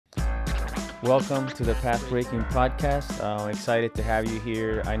Welcome to the Path Breaking podcast. I'm excited to have you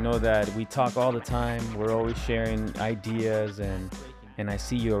here. I know that we talk all the time. We're always sharing ideas, and I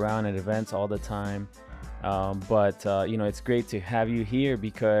see you around at events all the time. But it's great to have you here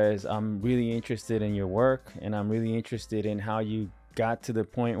because I'm really interested in your work, and I'm really interested in how you got to the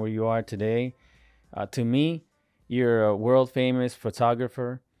point where you are today. To me, you're a world famous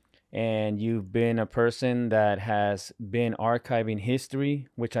photographer, and you've been a person that has been archiving history,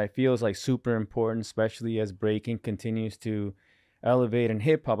 which I feel is like super important, especially as breaking continues to elevate, and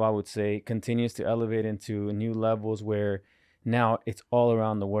hip hop, I would say, continues to elevate into new levels where now it's all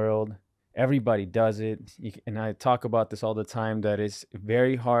around the world. Everybody does it. And I talk about this all the time, that it's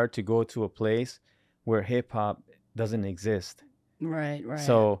very hard to go to a place where hip hop doesn't exist. Right, right.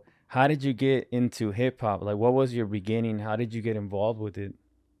 So how did you get into hip hop? Like, what was your beginning? How did you get involved with it?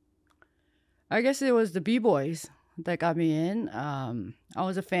 I guess it was the B-Boys that got me in. I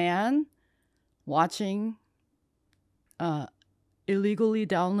was a fan watching illegally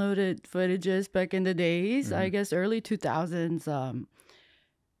downloaded footages back in the days. I guess early 2000s.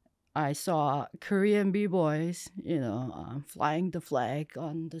 I saw Korean B-Boys, flying the flag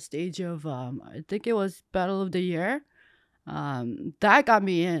on the stage of, I think it was Battle of the Year. That got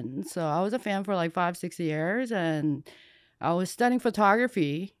me in. So I was a fan for like 5, 6 years, and I was studying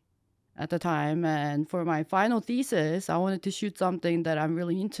photography at the time, and for my final thesis I wanted to shoot something that I'm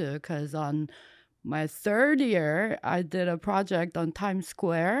really into, because on my third year I did a project on Times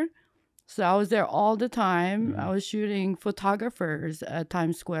Square, so I was there all the time. I was shooting photographers at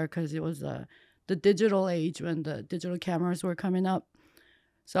Times Square because it was the digital age when the digital cameras were coming up.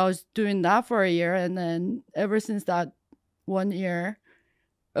 So I was doing that for a year, and then ever since that 1 year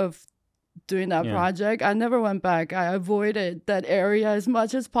of doing that project, I never went back. I avoided that area as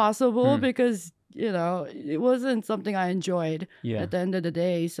much as possible because it wasn't something I enjoyed at the end of the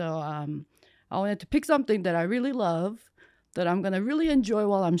day. So I wanted to pick something that I really love, that I'm gonna really enjoy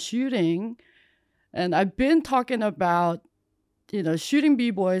while I'm shooting. And I've been talking about shooting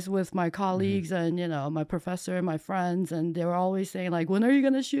b-boys with my colleagues and my professor and my friends, and they were always saying, like, when are you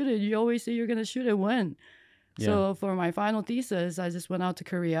gonna shoot it? You always say you're gonna shoot it. When? So for my final thesis, I just went out to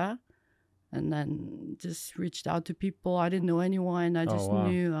Korea and then just reached out to people. I didn't know anyone. I just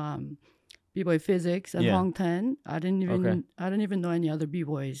knew B-boy physics and Hong Ten. I didn't even know any other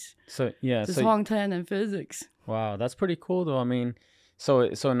B-boys. So just Hong Ten and physics. Wow, that's pretty cool though. I mean, so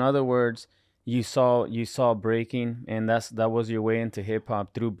in other words, you saw breaking, and that was your way into hip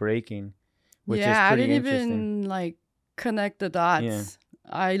hop through breaking, which is pretty I didn't interesting. even connect the dots.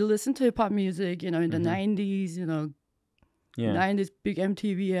 I listened to hip hop music, in the 90s, 90s big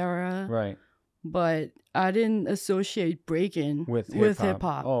MTV era. Right. But I didn't associate breaking with hip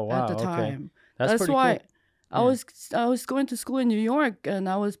hop at the time. That's why cool. I was going to school in New York, and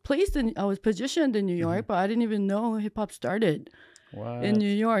I was positioned in New York, but I didn't even know hip hop started in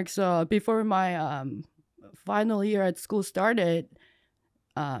New York. So before my final year at school started,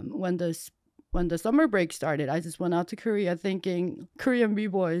 when the summer break started, I just went out to Korea thinking Korean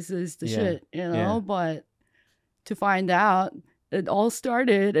b-boys is the shit, but to find out it all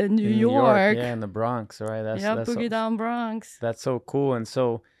started in New York. Yeah, in the Bronx, right? That's Boogie Down Bronx. That's so cool. And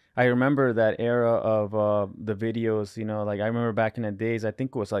so I remember that era of the videos, I remember back in the days, I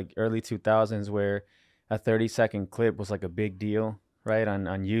think it was like early 2000s, where a 30-second clip was like a big deal, right? On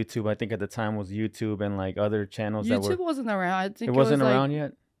YouTube. I think at the time was YouTube and like other channels YouTube wasn't around. I think it wasn't around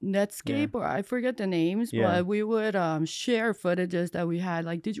yet. Netscape, or I forget the names, but we would share footages that we had.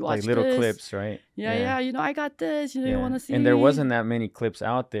 Like, did you watch like little this? clips, right? Yeah. I got this. You want to see? And there wasn't that many clips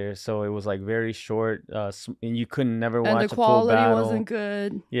out there, so it was like very short. And you couldn't never watch a full battle. And the quality wasn't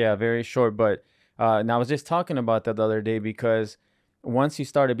good. Yeah, very short. But and I was just talking about that the other day, because once you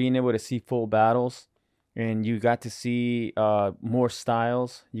started being able to see full battles, and you got to see more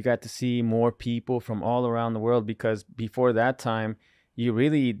styles, you got to see more people from all around the world, because before that time, you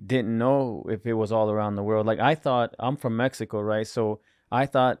really didn't know if it was all around the world. Like, I thought, I'm from Mexico, right? So I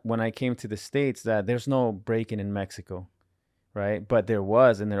thought when I came to the States that there's no breaking in Mexico, right? But there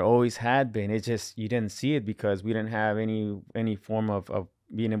was, and there always had been. It's just you didn't see it because we didn't have any form of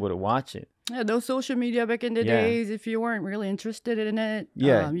being able to watch it. Yeah, no social media back in the days. If you weren't really interested in it,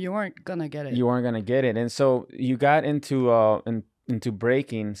 you weren't gonna get it. You weren't gonna get it. And so you got into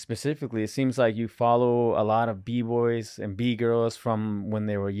breaking specifically. It seems like you follow a lot of b-boys and b-girls from when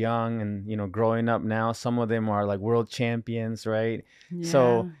they were young, and growing up now. Some of them are like world champions, right?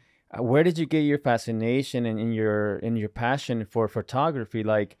 So where did you get your fascination and in your passion for photography?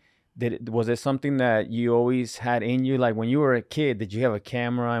 Like, was it something that you always had in you? Like, when you were a kid, did you have a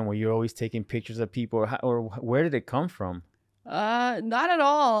camera and were you always taking pictures of people, or where did it come from? Not at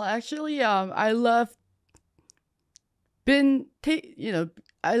all. Actually, I love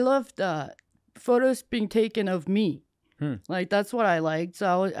I loved photos being taken of me. Like that's what I liked.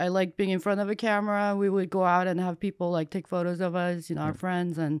 So I liked being in front of a camera. We would go out and have people like take photos of us, our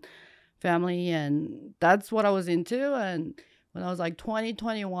friends and family, and that's what I was into. And when I was like 20,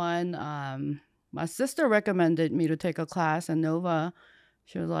 21, my sister recommended me to take a class in Nova.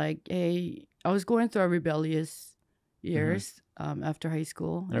 She was like, "Hey," I was going through a rebellious years after high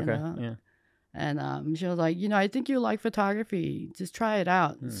school, Yeah. and she was like, "I think you like photography. Just try it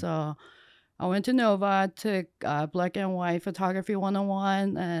out." So I went to Nova, took black and white photography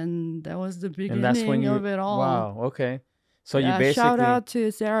 101, and that was the And that's when beginning of it all. Wow. Okay. So you Yeah, basically. shout out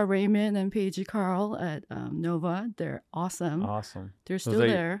to Sarah Raymond and Paige Carl at Nova. They're awesome. Awesome. They're still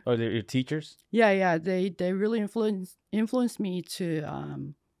there. Are they your teachers? Yeah. They really influenced me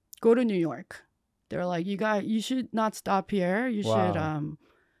to go to New York. They're like, you should not stop here. You should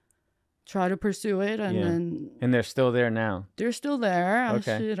try to pursue it, and then And they're still there now. they're still there.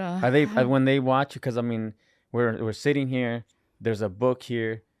 Okay. I should, Are they when they watch you? Because I mean, we're sitting here. There's a book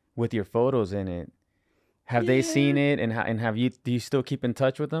here with your photos in it. Have they seen it, and have you? Do you still keep in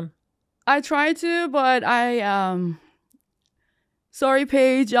touch with them? I try to, but sorry,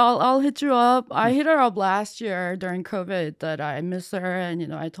 Paige, I'll hit you up. I hit her up last year during COVID that I miss her,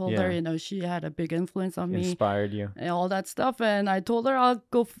 and I told her she had a big influence on me, Inspired you, and all that stuff. And I told her I'll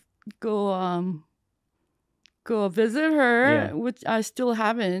go visit her, which I still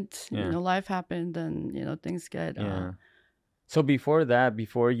haven't. Life happened, and things get. So before that,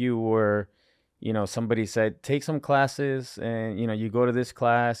 before you were, somebody said take some classes, and you go to this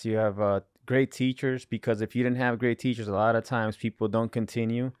class, you have great teachers, because if you didn't have great teachers, a lot of times people don't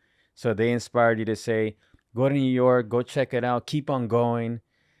continue. So they inspired you to say, go to New York, go check it out, keep on going.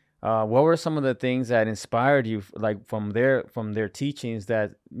 What were some of the things that inspired you, like from their teachings,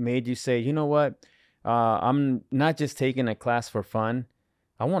 that made you say, you know what, I'm not just taking a class for fun.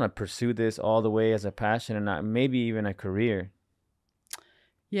 I want to pursue this all the way as a passion, and maybe even a career.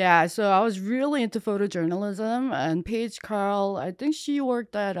 Yeah, so I was really into photojournalism, and Paige Carl, I think she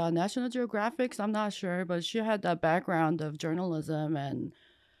worked at National Geographic, I'm not sure, but she had that background of journalism, and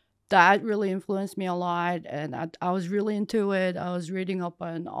that really influenced me a lot, and I was really into it. I was reading up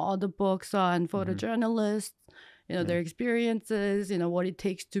on all the books on photojournalists, their experiences, what it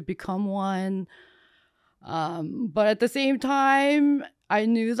takes to become one. But at the same time, I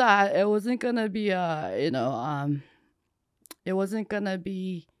knew that it wasn't gonna be it wasn't gonna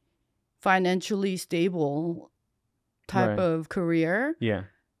be financially stable type of career. Yeah.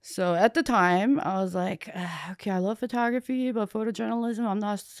 So at the time, I was like, okay, I love photography, but photojournalism, I'm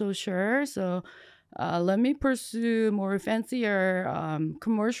not so sure. So let me pursue more fancier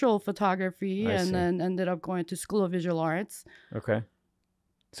commercial photography, and then ended up going to School of Visual Arts. Okay.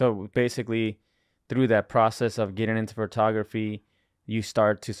 So basically, through that process of getting into photography, you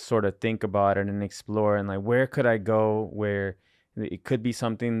start to sort of think about it and explore, and like, where could I go where it could be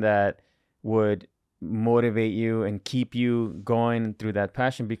something that would motivate you and keep you going through that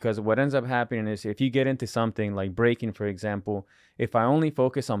passion. Because what ends up happening is, if you get into something like breaking, for example, if I only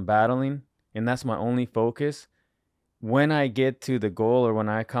focus on battling and that's my only focus, when I get to the goal, or when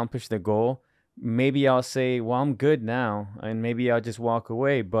I accomplish the goal, maybe I'll say, well, I'm good now, and maybe I'll just walk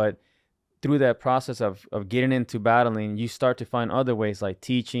away. But through that process of getting into battling, you start to find other ways, like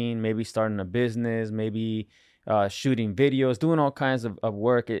teaching, maybe starting a business, maybe shooting videos, doing all kinds of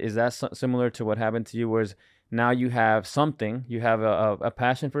work. Is that similar to what happened to you? Whereas now you have something, you have a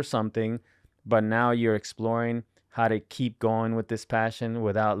passion for something, but now you're exploring how to keep going with this passion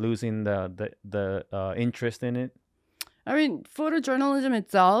without losing the interest in it? I mean, photojournalism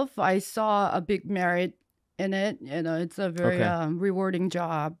itself, I saw a big merit in it. It's a very rewarding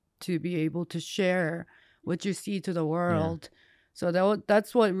job to be able to share what you see to the world. Yeah. So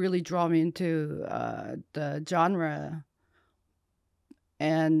that's what really drew me into the genre.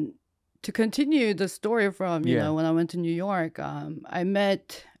 And to continue the story from, when I went to New York, I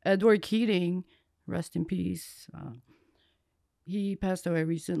met Edward Keating, rest in peace. He passed away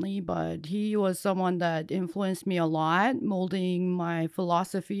recently, but he was someone that influenced me a lot, molding my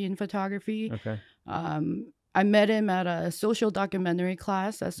philosophy in photography. Okay. I met him at a social documentary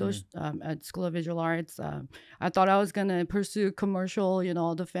class at School of Visual Arts. I thought I was going to pursue commercial,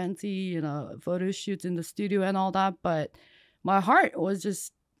 all the fancy, photo shoots in the studio and all that. But my heart was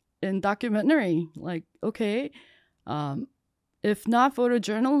just in documentary. Like, okay, if not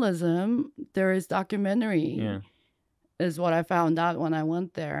photojournalism, there is documentary. Yeah. Is what I found out when I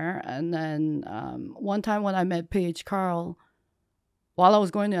went there. And then one time when I met Paige Carl, while I was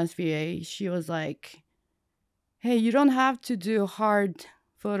going to SVA, she was like, hey, you don't have to do hard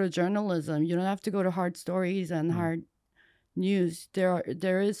photojournalism. You don't have to go to hard stories and Mm. hard news.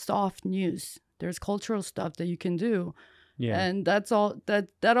 There is soft news. There's cultural stuff that you can do. Yeah. And that's all that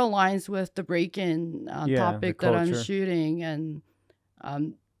aligns with the break-in Yeah, topic the that I'm culture. shooting, and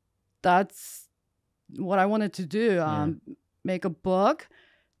that's what I wanted to do. Make a book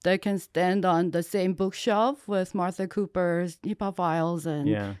that can stand on the same bookshelf with Martha Cooper's Hip Hop Files and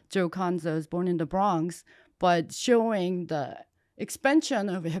Yeah. Joe Conzo's Born in the Bronx, but showing the expansion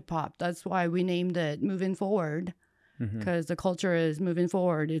of hip hop. That's why we named it Moving Forward, because the culture is moving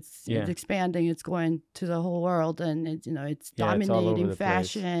forward. It's expanding. It's going to the whole world, and it's it's dominating it's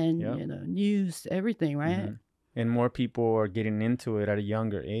fashion, yep. News, everything, right? And more people are getting into it at a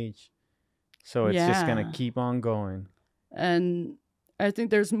younger age, so it's just gonna keep on going. And I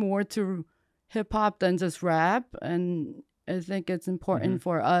think there's more to hip hop than just rap, and I think it's important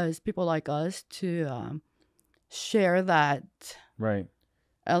for us, people like us, to share that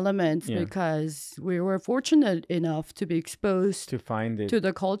elements, because we were fortunate enough to be exposed to find it to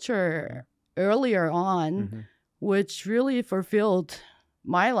the culture earlier on, which really fulfilled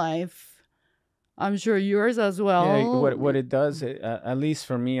my life. I'm sure yours as well. Yeah, what it does, at least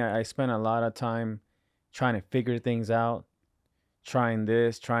for me, I spent a lot of time trying to figure things out, trying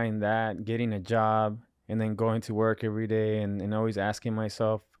this, trying that, getting a job, and then going to work every day and always asking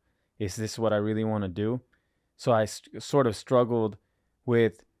myself, is this what I really want to do? So I sort of struggled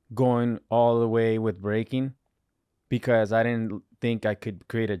with going all the way with breaking, because I didn't think I could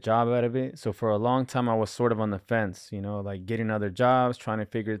create a job out of it. So for a long time, I was sort of on the fence, like getting other jobs, trying to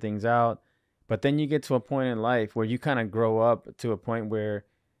figure things out. But then you get to a point in life where you kind of grow up to a point where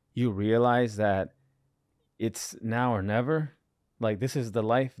you realize that it's now or never. Like, this is the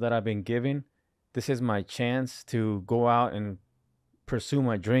life that I've been given. This is my chance to go out and pursue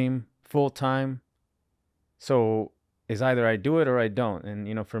my dream full time. So it's either I do it or I don't.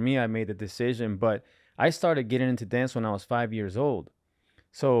 And, for me, I made the decision. But I started getting into dance when I was 5 years old.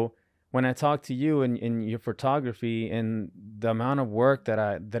 So when I talk to you and your photography and the amount of work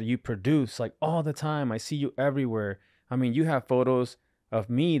that you produce, like, all the time, I see you everywhere. I mean, you have photos of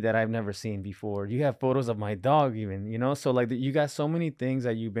me that I've never seen before. You have photos of my dog even, so like you got so many things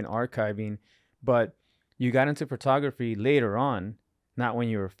that you've been archiving, but you got into photography later on, not when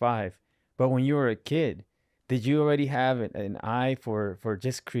you were 5, but when you were a kid. Did you already have an eye for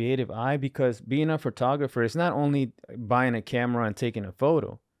just creative eye? Because being a photographer is not only buying a camera and taking a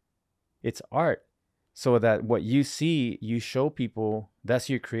photo, it's art. So that what you see, you show people, that's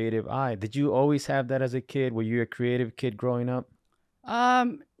your creative eye. Did you always have that as a kid? Were you a creative kid growing up?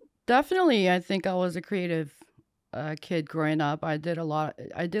 Definitely. I think I was a creative kid growing up. I did a lot.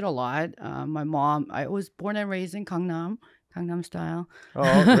 My mom, I was born and raised in Gangnam style.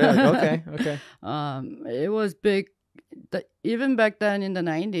 Oh, really? Okay. It was big. Even back then in the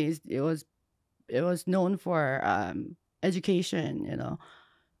 90s, it was known for education.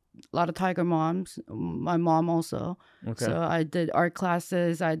 A lot of tiger moms. My mom also. Okay. So I did art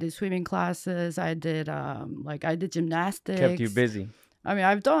classes. I did swimming classes. I did I did gymnastics. Kept you busy. I mean,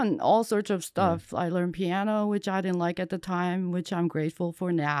 I've done all sorts of stuff. I learned piano, which I didn't like at the time, which I'm grateful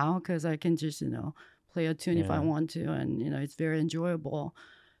for now, because I can just play a tune if I want to, and it's very enjoyable.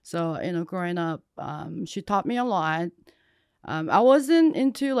 So growing up, she taught me a lot. I wasn't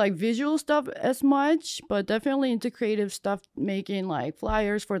into like visual stuff as much, but definitely into creative stuff, making like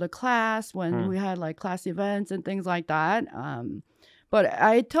flyers for the class when we had like class events and things like that. But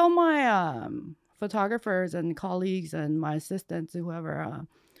I tell my photographers and colleagues and my assistants, whoever,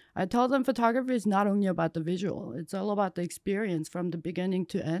 I tell them photography is not only about the visual. It's all about the experience from the beginning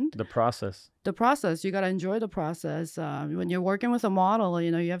to end. The process. You got to enjoy the process. When you're working with a model,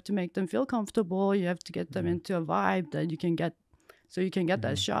 you have to make them feel comfortable. You have to get them into a vibe that you can get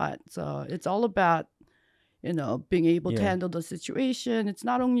that shot. So it's all about, being able to handle the situation. It's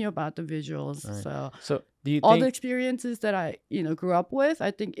not only about the visuals. Right. So do you all think the experiences that I, grew up with,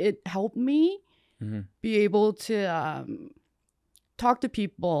 I think it helped me be able to talk to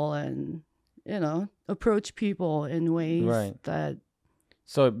people and approach people in ways that.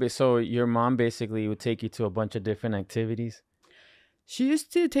 So your mom basically would take you to a bunch of different activities? She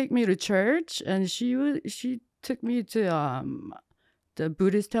used to take me to church, and she took me to the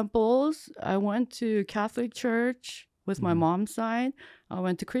Buddhist temples. I went to Catholic church with my mom's side. I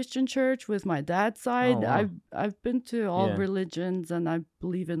went to Christian church with my dad's side. Oh, wow. I've been to all religions, and I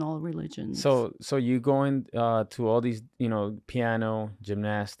believe in all religions. So you going to all these, piano,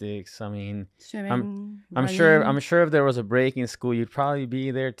 gymnastics. I mean, swimming. I'm sure if there was a breaking school, you'd probably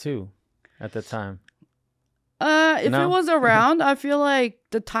be there too, at the time. If it was around, I feel like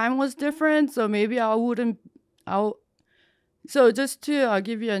the time was different, so maybe I wouldn't I'll So just to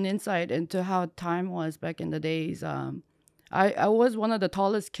give you an insight into how time was back in the days, I was one of the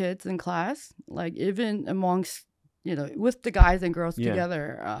tallest kids in class, like even amongst, with the guys and girls Yeah.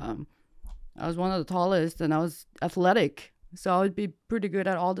 together. I was one of the tallest and I was athletic. So I would be pretty good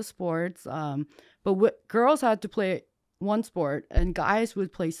at all the sports. But girls had to play one sport and guys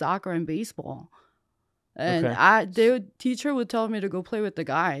would play soccer and baseball. And Okay. teacher would tell me to go play with the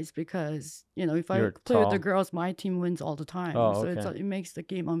guys because, if I You're play with the tall. girls, my team wins all the time. Oh, So okay. it makes the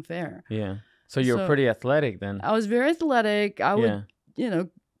game unfair. Yeah. So you're So pretty athletic then. I was very athletic. I would, Yeah. you know,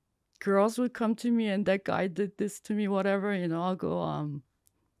 girls would come to me and that guy did this to me, whatever, I'll go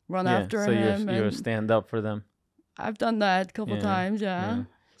run Yeah. after So him. you're And stand up for them. I've done that a couple Yeah. times, Yeah.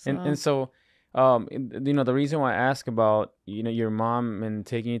 yeah. And So, so the reason why I ask about, your mom and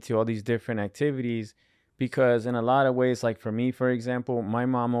taking you to all these different activities, because in a lot of ways, like for me, for example, my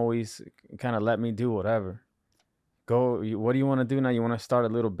mom always kind of let me do whatever. What do you want to do now? You want to start a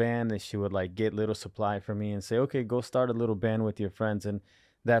little band? And she would like get little supply for me and say, okay, go start a little band with your friends. And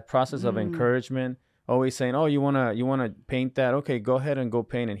that process of mm, encouragement, always saying, oh, you wanna paint that? Okay, go ahead and go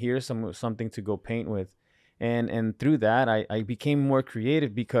paint, and here's something to go paint with. And through that, I became more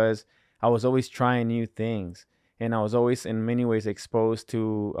creative because I was always trying new things, and I was always in many ways exposed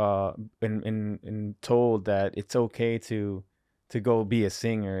to and told that it's okay to go be a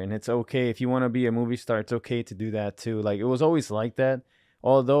singer, and it's okay if you want to be a movie star, it's okay to do that too. Like it was always like that,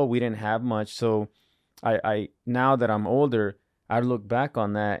 although we didn't have much. So I now that I'm older, I look back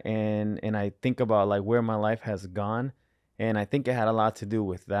on that, and I think about like where my life has gone, and I think it had a lot to do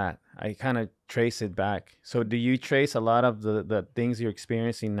with that. I kind of trace it back. So do you trace a lot of the things you're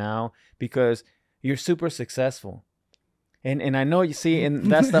experiencing now because you're super successful? And I know you see, and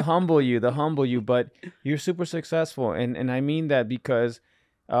that's the humble you, but you're super successful, and I mean that because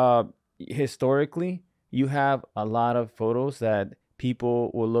uh historically you have a lot of photos that people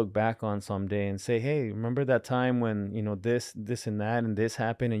will look back on someday and say, hey, remember that time when this and that and this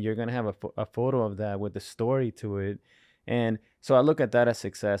happened, and you're gonna have a photo of that with a story to it. And so I look at that as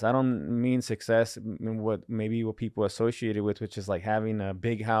success. I don't mean success what people associate it with, which is like having a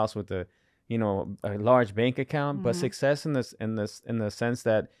big house with a large bank account, but mhm. success in the sense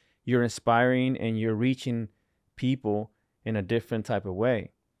that you're inspiring and you're reaching people in a different type of way,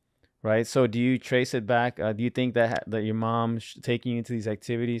 right? So do you trace it back? Do you think that your mom taking you to these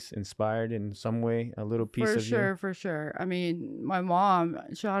activities inspired in some way a little piece For of you? sure, for sure. I mean, my mom,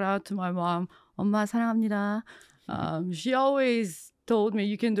 shout out to my mom. 엄마 사랑합니다. She always told me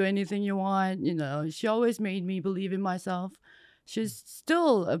you can do anything you want. She always made me believe in myself. She's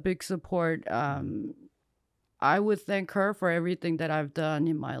still a big support. I would thank her for everything that I've done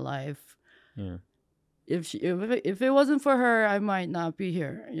in my life. Yeah, If it wasn't for her, I might not be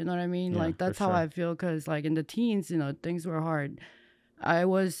here. You know what I mean? yeah, Like for that's how sure. I feel. Cause like in the teens, things were hard. I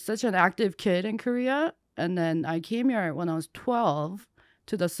was such an active kid in Korea, and then I came here when I was 12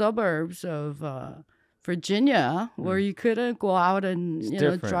 to the suburbs of Virginia, where Mm. you couldn't go out and It's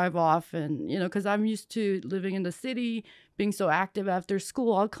different. drive off, and because I'm used to living in the city, being so active after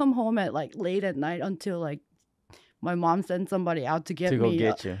school. I'll come home at like late at night until like my mom sends somebody out to To get go me.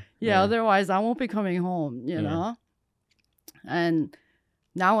 get you. Yeah, Yeah, otherwise I won't be coming home. yeah, And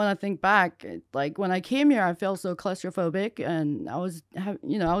now when I think back, like when I came here, I felt so claustrophobic, and I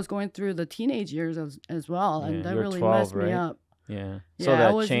was going through the teenage years as well, and yeah. that You're really 12, messed me right? up. Yeah. So Yeah, I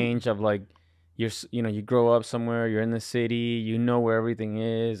that wasn't change of like you grow up somewhere, you're in the city, you know where everything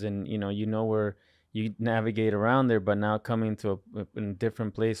is, and you know where you navigate around there, but now coming to a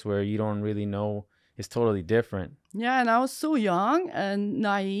different place where you don't really know is totally different. Yeah, and I was so young and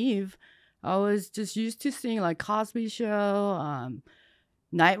naive. I was just used to seeing like Cosby Show,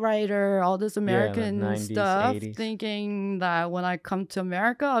 Knight Rider, all this Yeah, the American 90s, stuff, 80s. thinking that when I come to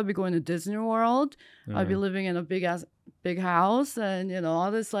America, I'll be going to Disney World. I'll be Yeah. living in a big house, and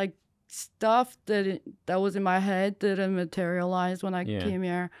all this like stuff that was in my head didn't materialize when I Yeah. came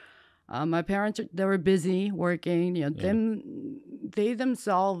here. My parents, they were busy working. Yeah. They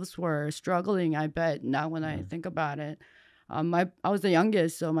themselves were struggling. I bet now when I Yeah. think about it. I was the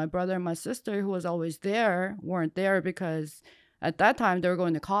youngest, so my brother and my sister, who was always there, weren't there because at that time they were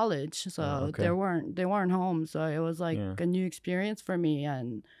going to college, so Okay. they weren't home. So it was like Yeah. a new experience for me,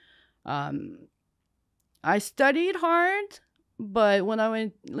 and um, I studied hard. But when I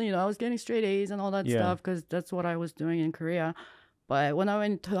went, I was getting straight A's and all that Yeah. stuff because that's what I was doing in Korea. But when I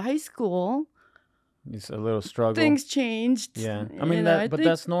went to high school, It's a little struggle. things changed. Yeah. I mean I but think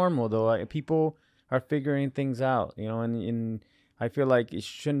that's normal though. People are figuring things out, and I feel like it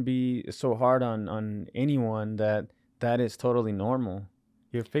shouldn't be so hard on anyone that is totally normal.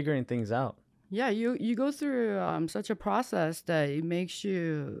 You're figuring things out. Yeah, you go through such a process that it makes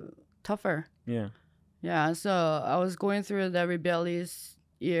you tougher. Yeah. Yeah, so I was going through the rebellious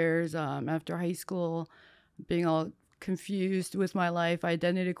years after high school, being all confused with my life,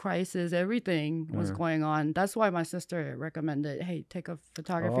 identity crisis, everything was Yeah. going on. That's why my sister recommended, hey, take a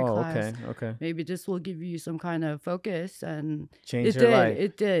photography Oh, class. okay. Okay. Maybe this will give you some kind of focus. And Change it your did. life.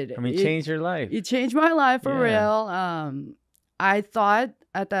 It did. I mean, change your life. It changed my life for Yeah. real. I thought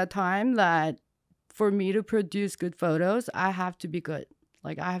at that time that for me to produce good photos, I have to be good.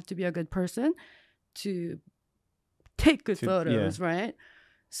 Like I have to be a good person to take good Yeah. photos, right?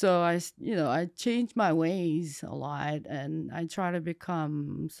 So I changed my ways a lot, and I try to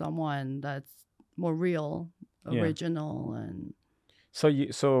become someone that's more real, Yeah. original, and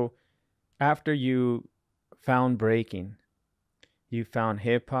So after you found breaking, you found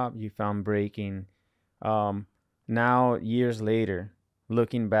hip hop, you found breaking. Now years later,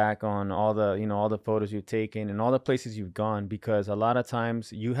 looking back on all the all the photos you've taken and all the places you've gone, because a lot of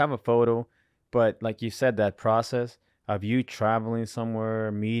times you have a photo, but like you said, that process of you traveling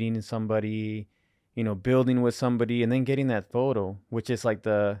somewhere, meeting somebody, building with somebody, and then getting that photo, which is like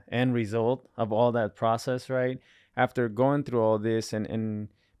the end result of all that process, right? After going through all this and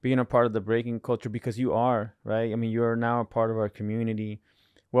being a part of the breaking culture, because you are, right? I mean, you're now a part of our community.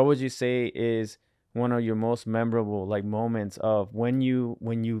 What would you say is one of your most memorable like moments of when you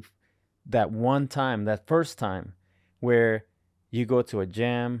that one time, that first time where you go to a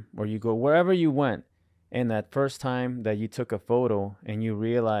jam or you go wherever you went, and that first time that you took a photo and you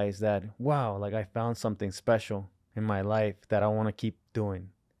realize that, wow, like I found something special in my life that I want to keep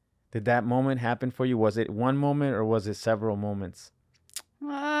doing? Did that moment happen for you? Was it one moment or was it several moments?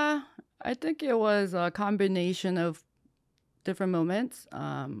 I think it was a combination of different moments.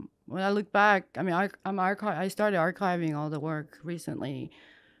 When I look back, I mean, I started archiving all the work recently.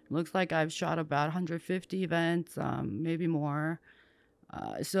 Looks like I've shot about 150 events, maybe more.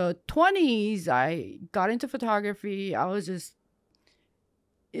 So 20s, I got into photography. I was just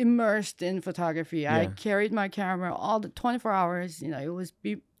immersed in photography. I Yeah. carried my camera all the 24 hours. It was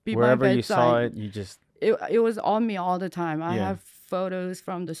be my Wherever you saw bedside. it, you just It was on me all the time. I Yeah. have photos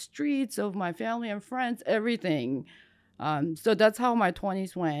from the streets of my family and friends, everything. So that's how my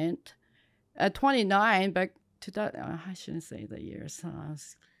 20s went. At 29, back to that, I shouldn't say the years. I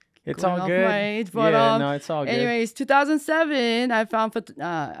was It's going all off good. my age, but Yeah, no, it's all good. anyways, 2007, I found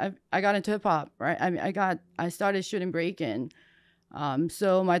I got into hip hop, right? I mean, I started shooting breaking.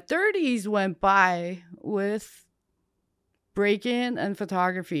 So my 30s went by with breaking and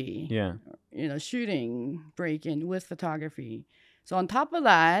photography. Yeah. Shooting breaking with photography. So on top of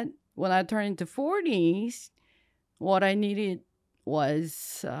that, when I turned into 40s, what I needed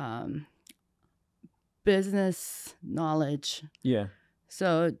was business knowledge. Yeah.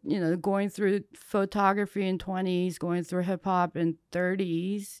 So, going through photography in 20s, going through hip hop in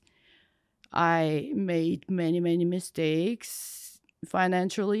 30s, I made many, many mistakes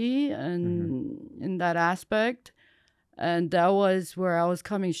financially and in that aspect. And that was where I was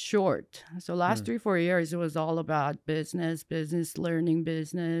coming short. So last 3-4 years, it was all about business learning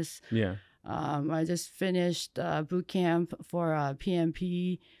business. Yeah. I just finished boot camp for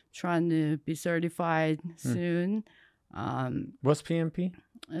PMP, trying to be certified soon. What's PMP?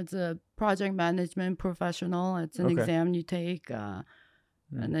 It's a project management professional. It's an exam you take, and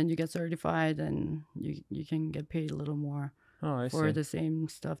then you get certified, and you can get paid a little more for the same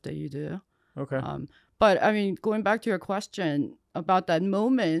stuff that you do. Okay. But I mean, going back to your question about that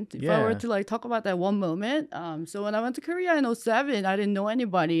moment, if I were to like talk about that one moment, so when I went to Korea in 2007, I didn't know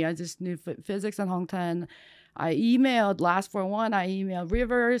anybody. I just knew physics and Hongtan. I emailed Last for One. I emailed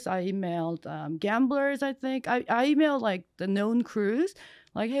Rivers. I emailed Gamblers, I think. I emailed like the known crews.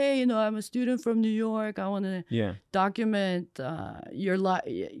 Like, hey, I'm a student from New York. I want to document your life,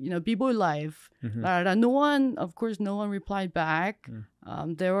 B-boy life. No one replied back.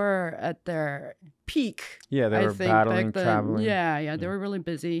 They were at their peak. Yeah, they were battling, traveling. Yeah, they were really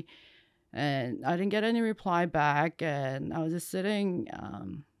busy. And I didn't get any reply back. And I was just sitting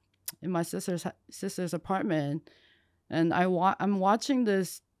in my sister's apartment. And I'm watching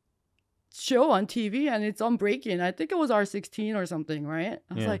this show on TV, and it's on Breakin. I think it was R16 or something, right?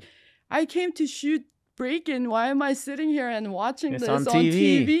 I was like, I came to shoot Breakin. Why am I sitting here and watching this on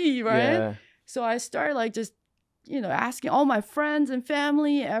TV, right? Yeah. So I started like just, asking all my friends and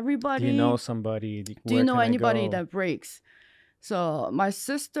family, everybody. Do you know somebody? Do you know anybody that breaks? So my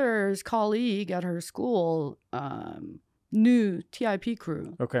sister's colleague at her school knew TIP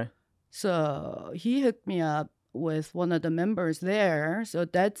crew. Okay. So he hooked me up with one of the members there. So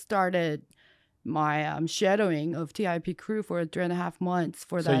that started my shadowing of TIP crew for 3.5 months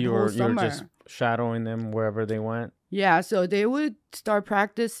for So that whole you were just summer. shadowing them wherever they went? Yeah, so they would start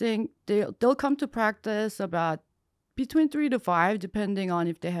practicing. They'll come to practice about between 3 to 5, depending on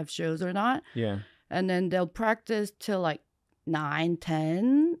if they have shows or not. Yeah. And then they'll practice till like 9,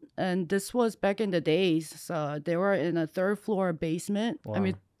 10. And this was back in the days. So they were in a third floor basement. Wow. I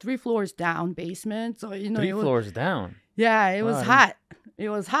mean, 3 floors down basement. So, you know, 3 floors down. yeah, it was Wow, hot. It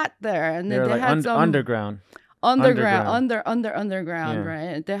was hot there. And then They're they like had some underground. underground, Yeah.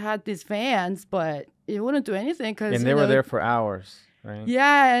 right? They had these fans, but it wouldn't do anything because And they were there for hours, right?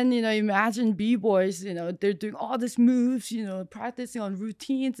 yeah, and you know, imagine b-boys, you know, they're doing all these moves, you know, practicing on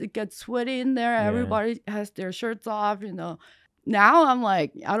routines. It gets sweaty in there. Yeah. Everybody has their shirts off, you know. Now I'm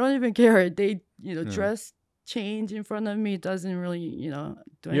like, I don't even care. They, you know, dress change in front of me. It doesn't really, you know,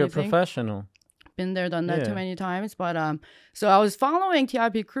 do You're anything. a professional. Been there, done that Yeah. too many times. But so I was following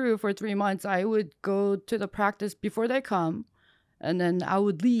TIP crew for 3 months. I would go to the practice before they come, and then I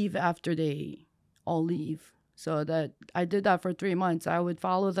would leave after they all leave. So that I did that for 3 months. I would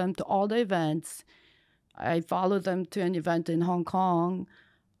follow them to all the events. I followed them to an event in Hong Kong.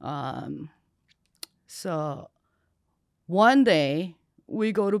 So one day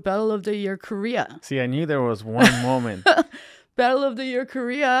we go to Battle of the Year Korea. See, I knew there was one moment. Battle of the Year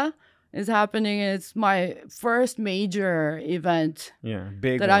Korea is happening. It's my first major event Yeah,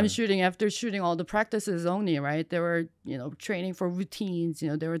 big that one. I'm shooting after shooting all the practices only, right? They were, you know, training for routines. You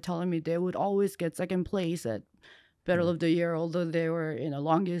know, they were telling me they would always get second place at Battle of the Year, although they were, you know,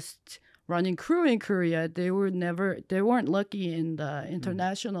 longest running crew in Korea. They weren't lucky in the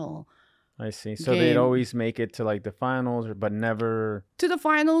international I see. So they'd game. always make it to like the finals, but never. To the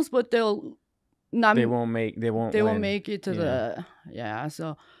finals, but they'll not. They won't make. They won't. They win. won't make it to Yeah. the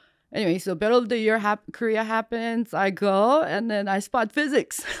So anyway, so Battle of the Year Korea happens. I go and then I spot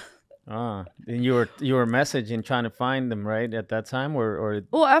physics. Ah, and you were messaging, trying to find them, right, at that time, or.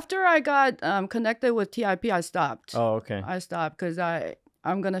 Well, after I got connected with TIP, I stopped. Oh, okay. I stopped because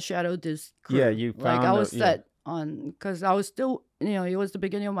I'm gonna shadow this crew. Yeah, you like found I was yeah. set on because I was still, you know, it was the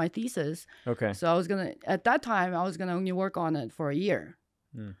beginning of my thesis. Okay. So I was gonna at that time I was gonna only work on it for a year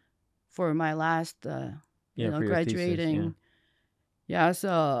for my last you know, for your graduating. thesis, yeah,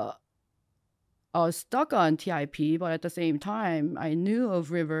 so I was stuck on TIP, but at the same time I knew of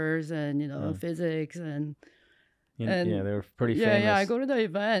rivers and, you know, physics and yeah, they were pretty yeah, famous. yeah. I go to the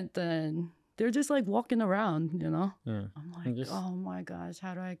event and they're just like walking around, you know. Yeah. I'm like, oh my gosh,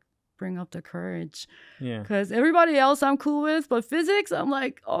 how do I bring up the courage? Yeah. Because everybody else I'm cool with, but physics, I'm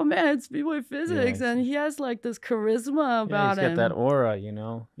like, oh man, it's B-boy physics, Yeah, and he has like this charisma about he's got him. that aura, you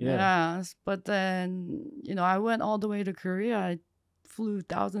know. Yeah. Yes, but then, you know, I went all the way to Korea. I flew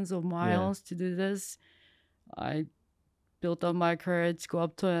thousands of miles to do this. I built up my courage, go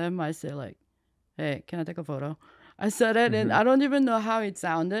up to him. I say like, hey, can I take a photo? I said it, and I don't even know how it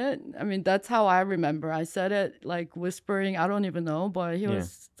sounded. I mean, that's how I remember. I said it like whispering. I don't even know, but he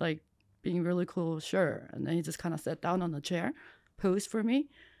was like being really cool, sure. And then he just kind of sat down on the chair, posed for me,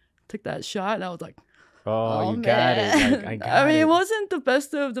 took that shot, and I was like, oh, you man. got it. Like, I got I mean, it it wasn't the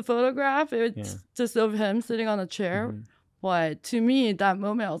best of the photograph. It's just of him sitting on a chair. But to me, at that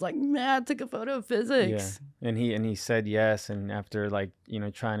moment, I was like, man, I took a photo of physics. Yeah. And he said yes. And after, like, you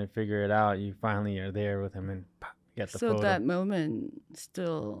know, trying to figure it out, you finally are there with him and pop, you got the photo. So that moment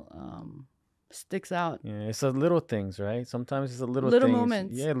still sticks out. Yeah, it's the little things, right? Sometimes it's the little things.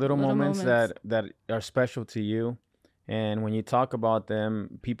 Moments. Yeah, little moments that are special to you. And when you talk about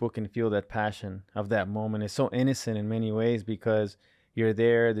them, people can feel that passion of that moment. It's so innocent in many ways because you're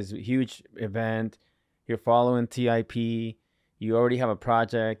there. There's a huge event. You're following TIP. You already have a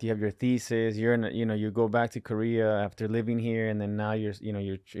project. You have your thesis. You're in, you know, you go back to Korea after living here, and then now you're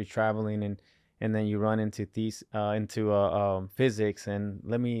traveling, and then you run into physics. And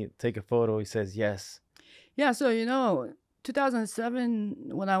let me take a photo. He says yes. Yeah. So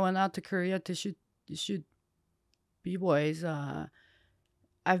 2007 when I went out to Korea to shoot b-boys.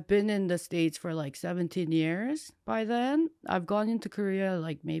 I've been in the States for like 17 years by then. I've gone into Korea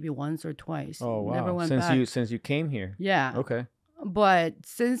like maybe once or twice. Oh, wow. Never went back. Since you came here. Yeah. Okay. But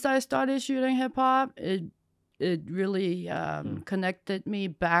since I started shooting hip hop, it really connected me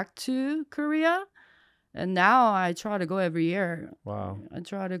back to Korea. And now I try to go every year. Wow. I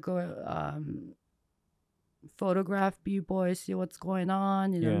try to go photograph b-boys, see what's going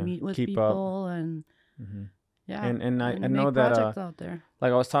on, meet with people up. And yeah, and I know that out there.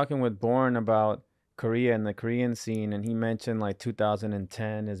 Like I was talking with Born about Korea and the Korean scene, and he mentioned like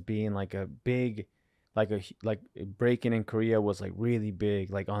 2010 as being like a big, like breaking in Korea was like really big,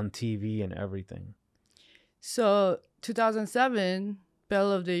 like on TV and everything. So 2007,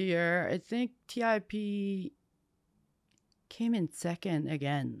 Battle of the Year. I think TIP came in second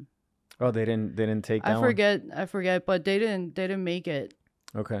again. Oh, they didn't take that I forget, but they didn't make it.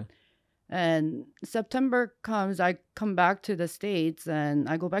 Okay. And September comes, I come back to the States and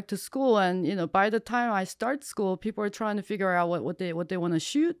I go back to school. And, you know, by the time I start school, people are trying to figure out what they want to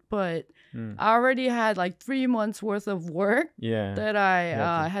shoot. But I already had like 3 months worth of work that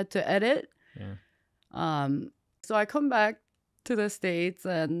I had to edit. Yeah. So I come back to the States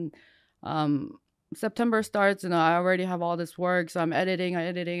and September starts and I already have all this work. So I'm editing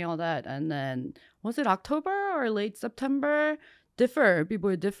all that. And then was it October or late September?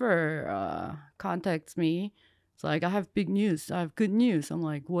 People contacts me. It's like, I have big news. I have good news. I'm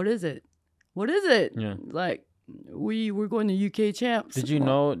like, what is it? Yeah. Like, we're going to UK champs. Did you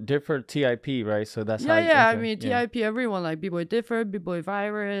know Differ TIP, right? So that's yeah, how. yeah. Okay. I mean, TIP, everyone, like B-Boy Differ, B-Boy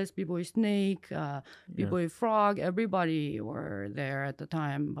Virus, B-Boy Snake, B-Boy Frog, everybody were there at the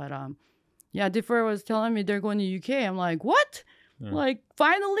time. But yeah, Differ was telling me they're going to UK. I'm like, what? Yeah. Like,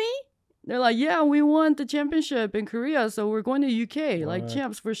 finally? They're like, yeah, we won the championship in Korea, so we're going to UK, like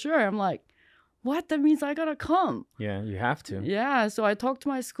champs for sure. I'm like, what? That means I gotta come. Yeah, you have to. Yeah, so I talked to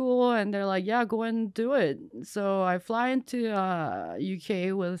my school, and they're like, yeah, go and do it. So I fly into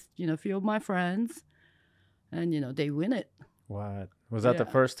UK with, you know, a few of my friends, and, you know, they win it. What? Was that the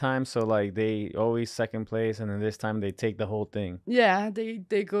first time? So, like, they always second place, and then this time they take the whole thing. Yeah,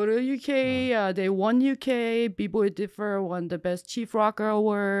 they go to UK. They won UK. B-Boy Differ won the Best Chief Rocker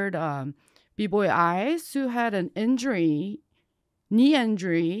Award. B-Boy Ice, who had an injury, knee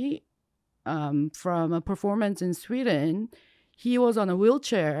injury, from a performance in Sweden, he was on a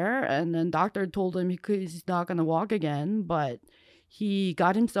wheelchair, and then doctor told him he's not going to walk again, but he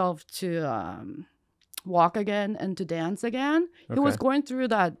got himself to walk again and to dance again. Okay. He was going through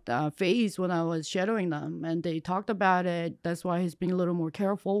that phase when I was shadowing them, and they talked about it. That's why he's being a little more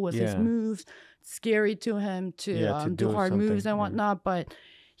careful with his moves. It's scary to him to do hard moves and whatnot, but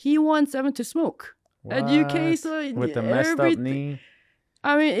he won 7 to Smoke at UK. So with the messed up knee.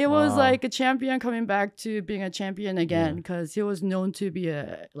 I mean, it was like a champion coming back to being a champion again, because he was known to be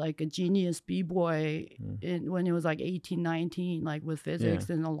a genius b-boy when he was like 18, 19, like with physics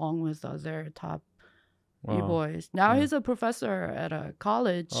and along with other top b-boys. Now he's a professor at a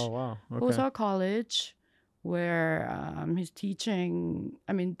college. Oh, wow. Okay. Posa College, where he's teaching.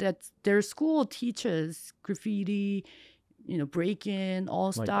 I mean, that's their school teaches graffiti, you know, breaking,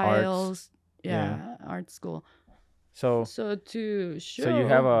 all like styles. Art school. So to show.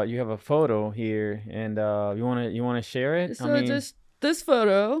 So you have a photo here, and you wanna share it? So I mean, this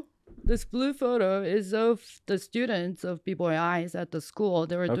photo, this blue photo, is of the students of B-Boy Eyes at the school.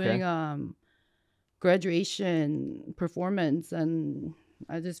 They were doing graduation performance, and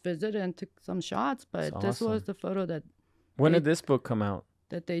I just visited and took some shots. But this was the photo that. When did this book come out?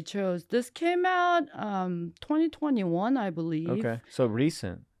 That they chose. This came out 2021, I believe. Okay, so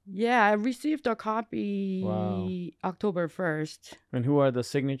recent. Yeah, I received a copy October 1st. And who are the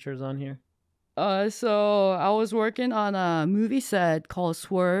signatures on here? So I was working on a movie set called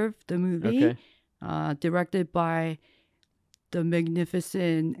Swerve, the movie, directed by the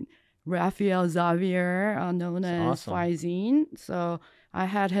magnificent Raphael Xavier, known as Faizine. So I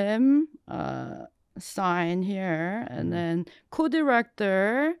had him sign here, and then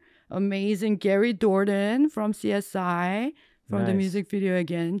co-director, amazing Gary Dordan from CSI. From the music video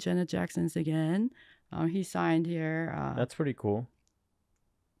again, Janet Jackson's again. He signed here. That's pretty cool.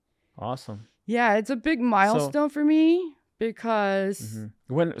 Awesome. Yeah, it's a big milestone for me because...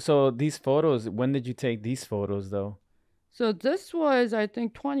 So these photos, when did you take these photos though? So this was, I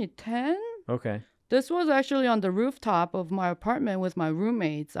think, 2010. Okay. This was actually on the rooftop of my apartment with my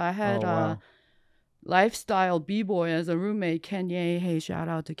roommates. I had Lifestyle B-Boy as a roommate, Kanye. Hey, shout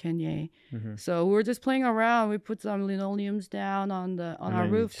out to Kanye. So we were just playing around. We put some linoleums down on our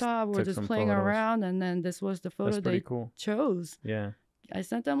rooftop. We're just playing around, and then this was the photo they chose. Yeah. I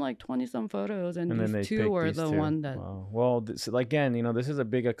sent them like 20-some photos, and these two were the one that... Wow. Well, again, you know, this is a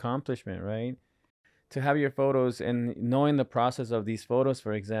big accomplishment, right? To have your photos and knowing the process of these photos,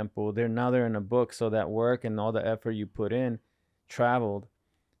 for example, they're in a book, so that work and all the effort you put in traveled.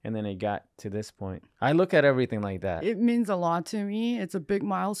 And then it got to this point. I look at everything like that. It means a lot to me. It's a big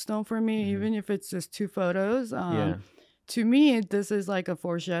milestone for me, even if it's just 2 photos. To me, this is like a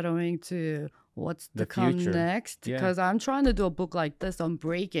foreshadowing to what's to come next. Because I'm trying to do a book like this on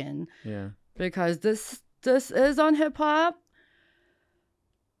breaking. Yeah. Because this is on hip hop.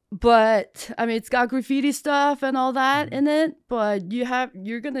 But I mean, it's got graffiti stuff and all that in it. But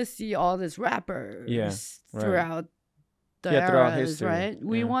you're gonna see all these rappers throughout the Yeah, throughout eras, history. right?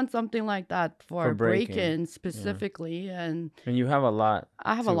 We Yeah. want something like that For for breaking. break-in specifically, and And you have a lot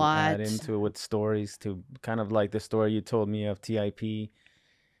I have a to add lot. into it with stories, to kind of like the story you told me of TIP.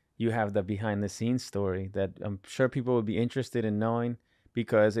 You have the behind the scenes story that I'm sure people would be interested in knowing,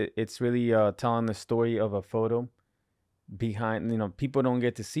 because it's really telling the story of a photo behind. People don't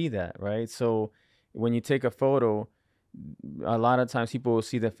get to see that, right? So when you take a photo, a lot of times people will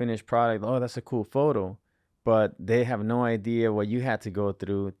see the finished product. Oh, that's a cool photo, but they have no idea what you had to go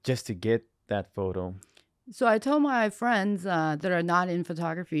through just to get that photo. So I tell my friends that are not in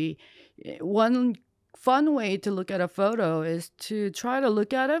photography, one fun way to look at a photo is to try to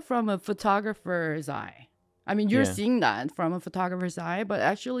look at it from a photographer's eye. I mean, you're Yeah. seeing that from a photographer's eye, but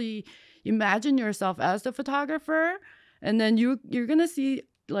actually imagine yourself as the photographer, and then you're gonna see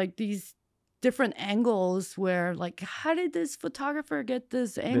like these different angles where, like, how did this photographer get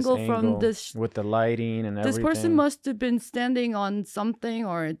this angle from this with the lighting and this everything. person must have been standing on something,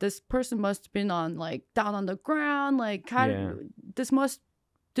 or this person must have been on, like, down on the ground, like, how Yeah.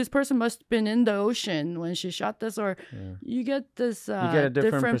 this person must have been in the ocean when she shot this, or Yeah. you get this You get a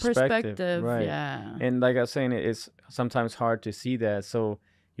different perspective, right? yeah. And like I was saying, it's sometimes hard to see that. So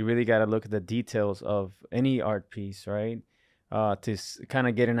you really got to look at the details of any art piece, right? To kind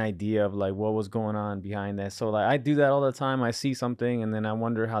of get an idea of like what was going on behind that. So like I do that all the time. I see something and then I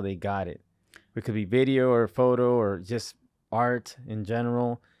wonder how they got it. It could be video or photo or just art in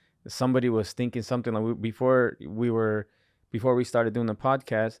general. Somebody was thinking something like before we started doing the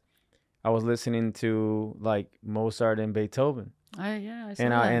podcast. I was listening to like Mozart and Beethoven. I saw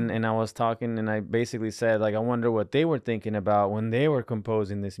And that. and I was talking and I basically said, like, I wonder what they were thinking about when they were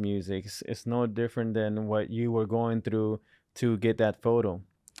composing this music. It's no different than what you were going through to get that photo.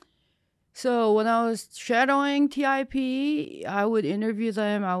 So when I was shadowing TIP, I would interview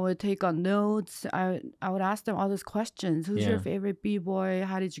them. I would take on notes. I would ask them all these questions. Who's your Yeah. favorite b-boy?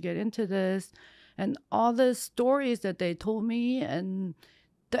 How did you get into this? And all the stories that they told me and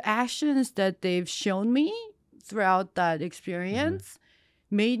the actions that they've shown me throughout that experience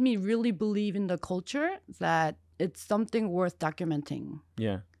made me really believe in the culture, that it's something worth documenting.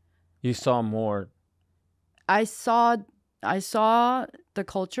 Yeah. You saw more. I saw the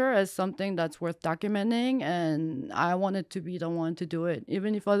culture as something that's worth documenting, and I wanted to be the one to do it.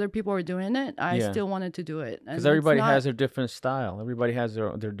 Even if other people were doing it, I Yeah. still wanted to do it. Because everybody has their different style. Everybody has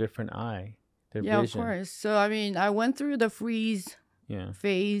their different eye, their yeah, vision. of course. So I mean, I went through the freeze Yeah.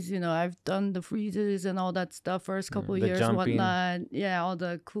 phase. I've done the freezes and all that stuff first couple of The years, jumping. whatnot. Yeah, all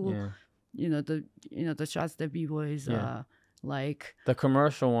the cool, Yeah. the shots that b-boys Yeah. like. The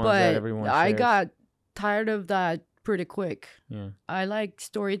commercial ones But that everyone shares. I got tired of that pretty quick. Yeah. I like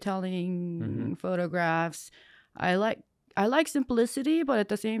storytelling, Mhm. photographs. I like simplicity, but at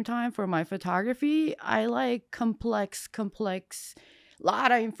the same time, for my photography, I like complex,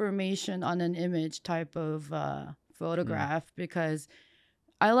 lot of information on an image type of photograph, because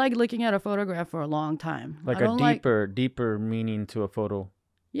I like looking at a photograph for a long time. Like I a don't deeper meaning to a photo.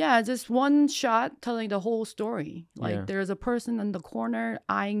 yeah, just one shot telling the whole story. Like, Yeah. there's a person in the corner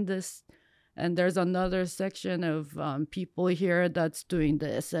eyeing this, and there's another section of people here that's doing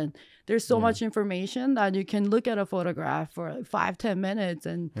this, and there's so Yeah. much information that you can look at a photograph for like 5-10 minutes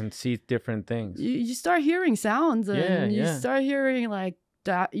and see different things. you start hearing sounds, and you Yeah. start hearing like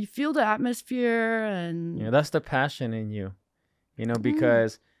that. You feel the atmosphere, and Yeah, that's the passion in you,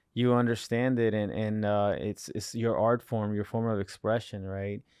 because you understand it, and it's your art form, your form of expression,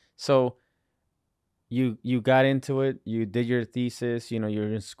 right? So you got into it, you did your thesis,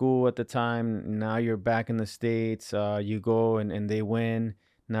 you're in school at the time, now you're back in the States, you go and they win,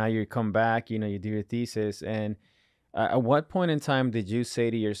 now you come back, you do your thesis, and at what point in time did you say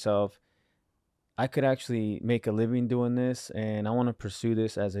to yourself, I could actually make a living doing this, and I want to pursue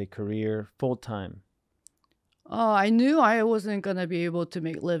this as a career full time? oh, I knew I wasn't gonna be able to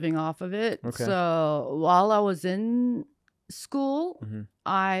make a living off of it. Okay. So while I was in school, Mhm.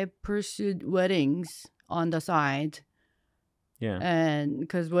 I pursued weddings on the side. Yeah. And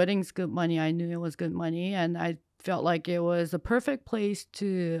because weddings good money, I knew it was good money, and I felt like it was a perfect place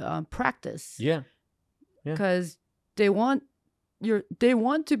to practice. Yeah. Because they want to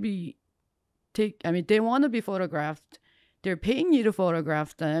be they want to be photographed. They're paying you to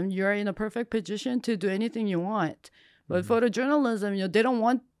photograph them. You're in a perfect position to do anything you want. But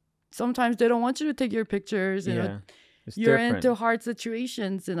photojournalism, sometimes they don't want you to take your pictures. It's You're different. into hard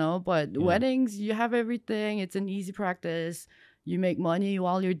situations, but weddings, you have everything. It's an easy practice. You make money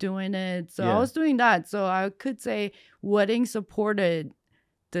while you're doing it. So I was doing that. So I could say wedding supported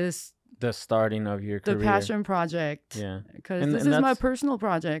the starting of your career. The passion project. Yeah. Because this is my personal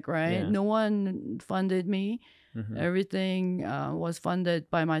project, right? Yeah. No one funded me. Everything was funded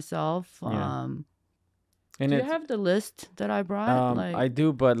by myself. Yeah. And Do you it's have the list that I brought? I Like,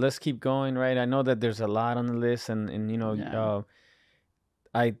 do, but let's keep going, right? I know that there's a lot on the list, and yeah,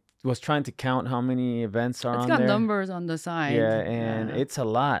 I was trying to count how many events are it's on got there. numbers on the Yeah, side. and Yeah, it's a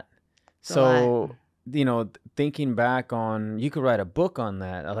lot. it's a lot. So, thinking back on, you could write a book on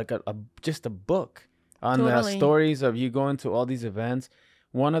that, like just a book on the Totally. stories of you going to all these events.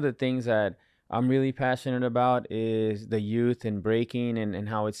 One of the things that I'm really passionate about is the youth and breaking, and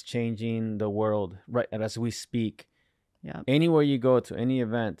how it's changing the world right as we speak. Yeah. Anywhere you go to any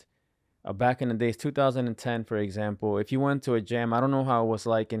event, back in the days, 2010, for example, if you went to a jam, I don't know how it was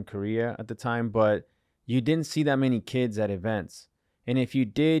like in Korea at the time, but you didn't see that many kids at events. And if you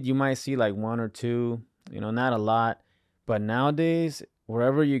did, you might see like one or two, not a lot. But nowadays,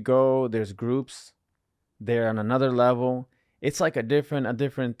 wherever you go, there's groups. They're on another level. It's like a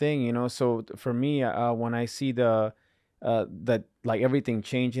different thing. So for me, when I see that, like, everything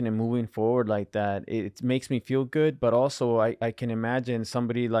changing and moving forward like that, it makes me feel good. But also, I can imagine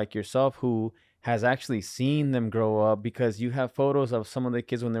somebody like yourself who has actually seen them grow up, because you have photos of some of the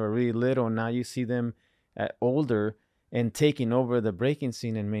kids when they were really little, and now you see them older and taking over the breaking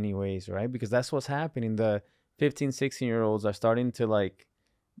scene in many ways, right? Because that's what's happening. The 15, 16-year-olds are starting to, like,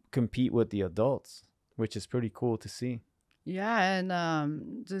 compete with the adults, which is pretty cool to see. Yeah,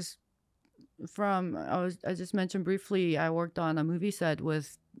 and just I just mentioned briefly, I worked on a movie set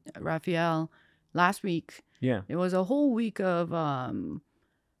with Raphael last week. Yeah. It was a whole week of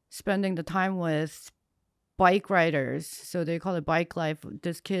spending the time with bike riders. So they call it bike life.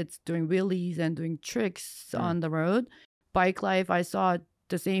 There's kids doing wheelies and doing tricks on the road. Bike life, I saw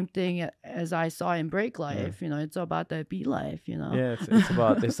the same thing as I saw in break life. It's about the beat life. Yeah,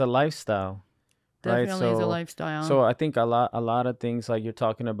 it's a lifestyle. Right, Definitely is a lifestyle. so I think a lot of things, like you're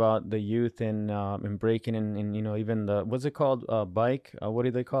talking about the youth and breaking, and even the, what's it called, bike, what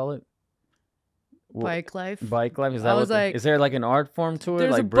do they call it? Bike life. Bike life, is I that was like, is there like an art form to it,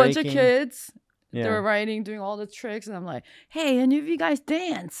 there's like a bunch of breaking? kids. Yeah. They're riding, doing all the tricks, and I'm like, hey, any of you guys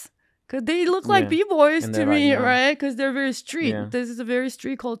dance? Because they look like b-boys And to they're like, me, no. right? Because they're very street. Yeah. This is a very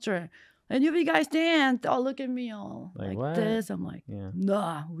street culture. And if you guys dance, oh, look at me all Like, like what? this. I'm like, Yeah.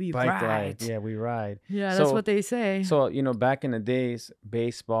 nah, we Bike ride. life. Yeah, we ride. Yeah, that's what they say. So, back in the days,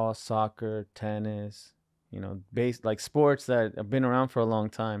 baseball, soccer, tennis, like sports that have been around for a long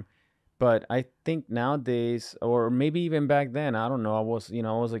time. But I think nowadays, or maybe even back then, I don't know, I was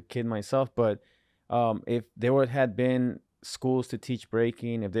a kid myself, but if there had been schools to teach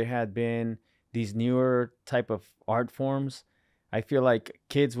breaking, if there had been these newer type of art forms, I feel like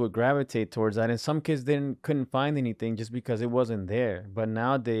kids would gravitate towards that. And some kids couldn't find anything just because it wasn't there. But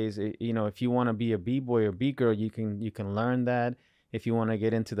nowadays, if you want to be a b-boy or b-girl, you can learn that. If you want to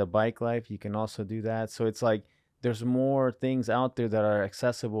get into the bike life, you can also do that. So it's like there's more things out there that are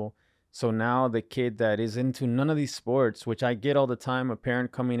accessible. So now the kid that is into none of these sports, which I get all the time, a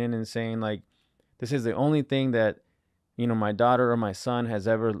parent coming in and saying, like, this is the only thing that, my daughter or my son has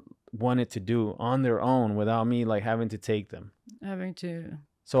ever wanted to do on their own without me, like, having to take them. Having to.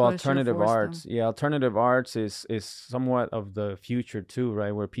 So alternative arts, alternative arts is somewhat of the future too,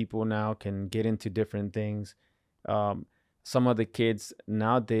 right? Where people now can get into different things. Some of the kids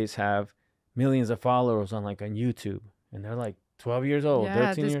nowadays have millions of followers on YouTube, and they're like 12 years old, 13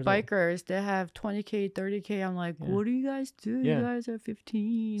 years old. Yeah, these bikers, they have 20K, 30K. I'm like, what do you guys do? You guys are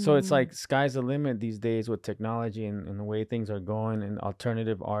 15. So it's like sky's the limit these days with technology and the way things are going, and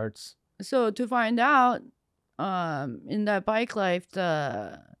alternative arts. So to find out, in that bike life,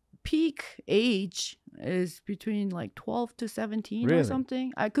 the peak age is between like 12 to 17 or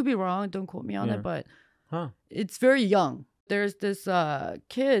something. I could be wrong. Don't quote me on it, but it's very young. There's this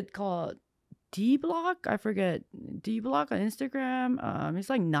kid called D-Block. I forget. D-Block on Instagram. He's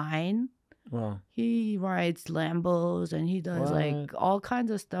like 9. Wow. He rides Lambos and he does like all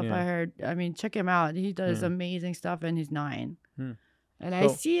kinds of stuff. I heard. I mean, check him out. He does amazing stuff and he's 9. And I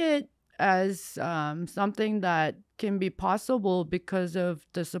see it as something that can be possible because of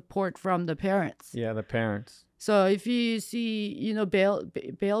the support from the parents. Yeah, the parents. So if you see,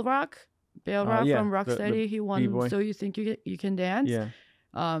 Bale Rock from Rocksteady, he won B-boy. So You Think You Can Dance? Yeah.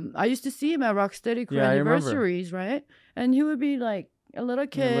 I used to see him at Rocksteady for anniversaries, right? And he would be like a little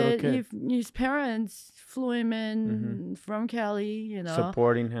kid. His parents flew him in from Cali,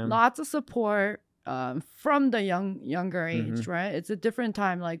 supporting him. Lots of support. From the younger age, right? It's a different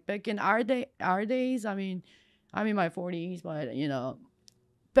time. Like back in our days, I'm in my 40s, but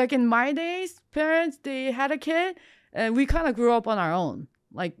back in my days, parents, they had a kid and we kind of grew up on our own.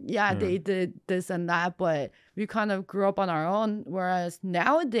 Like, they did this and that, but we kind of grew up on our own. Whereas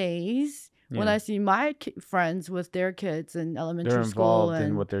nowadays, when Yeah. I see my friends with their kids in They're elementary school, involved in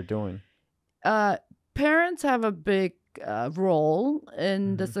and what they're doing. uh, parents have a big role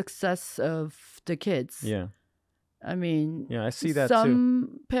in the Hmm. success of the kids. Yeah. I mean, Yeah, I see that too.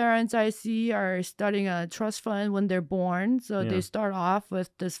 some parents I see are starting a trust fund when they're born. So they Yeah. start off with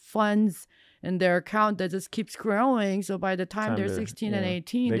this funds in their account that just keeps growing. So by the time Time they're to 16 and yeah.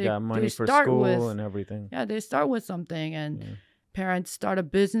 18, They they, got they money for start school with, and everything. yeah, they start with something. And Yeah. parents start a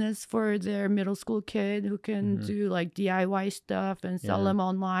business for their middle school kid who can Hmm. do like DIY stuff and sell Yeah. them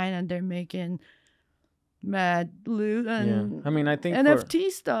online, and they're making mad loot Yeah. and I mean, I think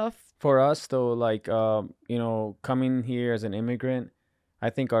NFT stuff. for us though, like coming here as an immigrant, I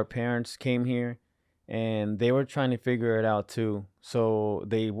think our parents came here and they were trying to figure it out too. So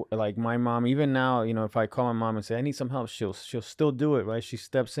like my mom, even now, if I call my mom and say I need some help, she'll still do it, right? She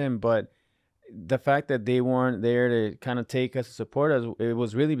steps in, but the fact that they weren't there to kind of take us, support us, it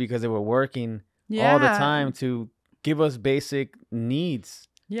was really because they were working all the Yeah. time to give us basic needs.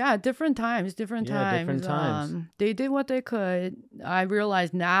 Yeah, different times, different Yeah, different times. times. They did what they could. I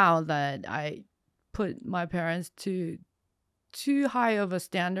realize now that I put my parents to too high of a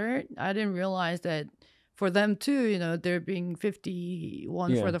standard. I didn't realize that for them too, they're being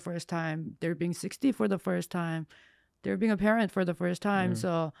 51 Yeah. for the first time, they're being 60 for the first time, they're being a parent for the first time. Yeah.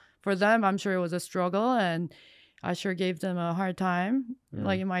 So for them, I'm sure it was a struggle, and I sure gave them a hard time, Yeah.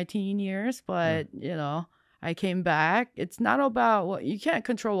 like in my teen years. But I came back. It's not about what you can't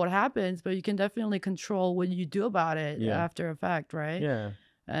control what happens, but you can definitely control what you do about it Yeah. after a fact, right? Yeah.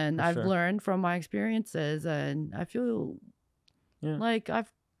 And For I've sure. learned from my experiences, and I feel Yeah. like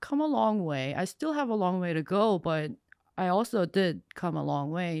I've come a long way. I still have a long way to go, but I also did come a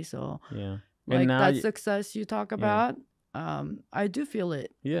long way. So Yeah. And like now that success you talk about, I do feel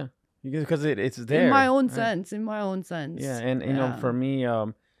it yeah, because it's there, in my own right? sense. In my own sense. Yeah, and for me,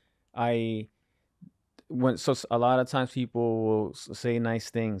 I a lot of times people will say nice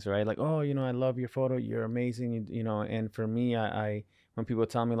things, right? Like, oh, I love your photo, you're amazing, And for me, I when people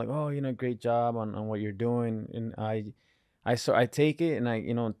tell me like, oh, great job on what you're doing, and I take it and I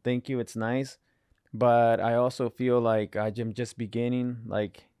thank you, it's nice, but I also feel like I'm just beginning.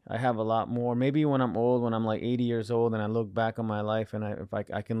 Like I have a lot more. Maybe when I'm old, when I'm like 80 years old, and I look back on my life, and if I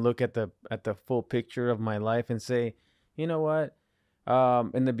can look at the full picture of my life and say, you know what,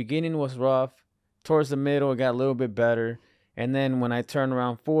 in the beginning was rough. Towards the middle, it got a little bit better. And then when I turned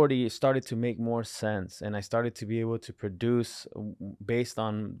around 40, it started to make more sense. And I started to be able to produce, based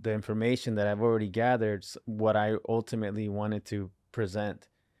on the information that I've already gathered, what I ultimately wanted to present,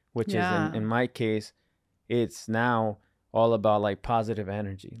 which is Yeah. in my case, it's now all about like positive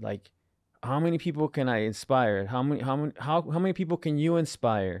energy. Like, how many people can I inspire? How many people can you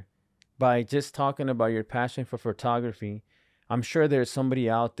inspire by just talking about your passion for photography? I'm sure there's somebody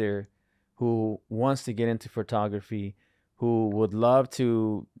out there who wants to get into photography, who would love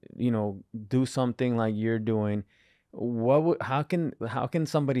to, do something like you're doing. How can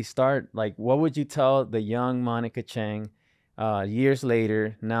somebody start? Like, what would you tell the young Monica Chang, years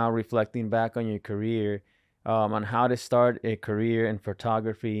later, now reflecting back on your career, on how to start a career in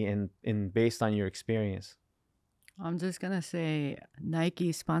photography and based on your experience? I'm just gonna say,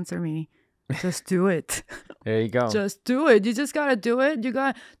 Nike, sponsor me. Just do it. There you go. Just do it. You just gotta do it.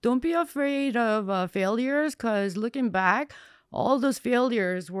 Don't be afraid of failures, because looking back, all those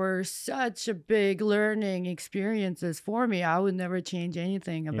failures were such a big learning experiences for me. I would never change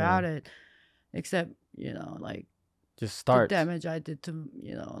anything about it, except like Just the start. damage I did to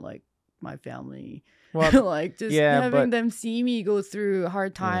like my family. Well, like just yeah, having but them see me go through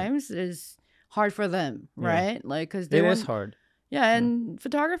hard times is hard for them, right? Like because they it is want. hard. Yeah, and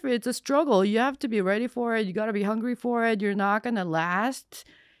photography, it's a struggle. You have to be ready for it. You got to be hungry for it. You're not going to last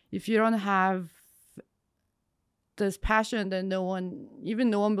if you don't have this passion that no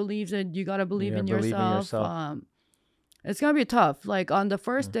one believes in. You got to believe in believe in yourself. yourself. It's going to be tough. Like on the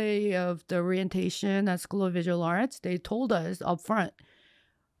first day of the orientation at School of Visual Arts, they told us up front,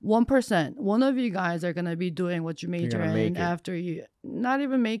 1%, one of you guys are going to be doing what you major gonna make in it. after you, not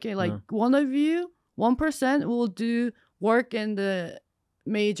even make it, like No. one of you, 1% will do work in the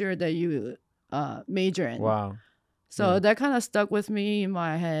major that you major in. Wow. So that kind of stuck with me in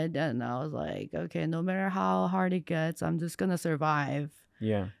my head, and I was like, okay, no matter how hard it gets, I'm just gonna survive.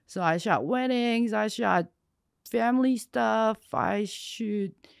 Yeah. So I shot weddings, I shot family stuff, I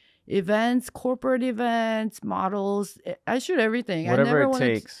shoot events, corporate events, models. I shoot everything. Whatever it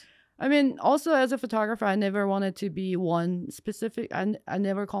takes. I mean, also as a photographer, I never wanted to be one specific. I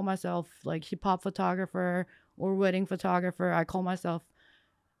never call myself like hip hop photographer or wedding photographer. I call myself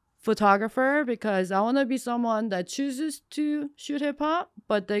photographer because I want to be someone that chooses to shoot hip hop,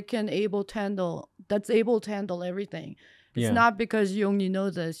 but that's able to handle everything. It's Yeah. not because you only know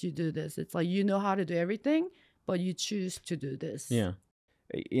this, you do this. It's like you know how to do everything, but you choose to do this. Yeah.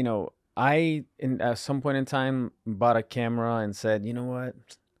 You know, at some point in time bought a camera and said, you know what?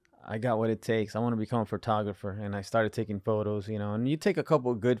 I got what it takes. I want to become a photographer, and I started taking photos. And you take a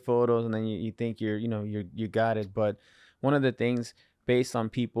couple of good photos, and then you think you got it. But one of the things, based on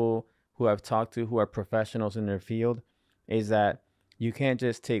people who I've talked to who are professionals in their field, is that you can't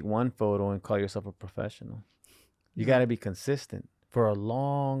just take one photo and call yourself a professional. You got to be consistent for a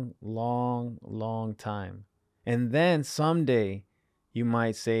long, long, long time, and then someday you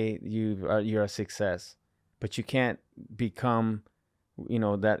might say you're a success, but you can't become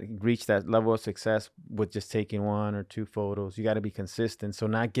that reach that level of success with just taking one or two photos. You got to be consistent, so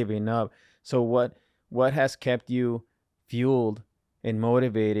not giving up. So what has kept you fueled and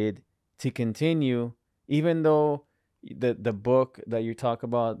motivated to continue, even though the book that you talk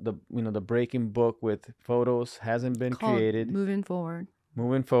about, the breaking book with photos hasn't been Called created. Moving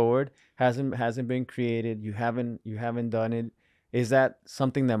forward hasn't been created. You haven't done it. Is that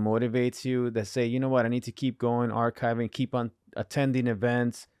something that motivates you, that say, you know what, I need to keep going, archiving, keep on attending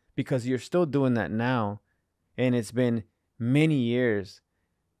events, because you're still doing that now, and it's been many years.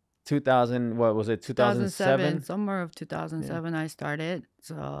 2000, what was it, 2007? Summer of 2007, I started.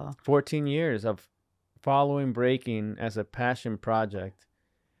 So 14 years of following breaking as a passion project.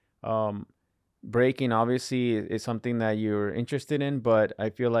 Breaking obviously is something that you're interested in, but I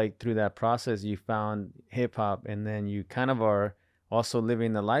feel like through that process you found hip hop, and then you kind of are also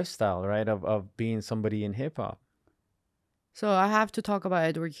living the lifestyle, right, of being somebody in hip hop. So I have to talk about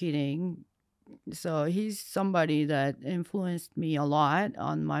Edward Keating. So he's somebody that influenced me a lot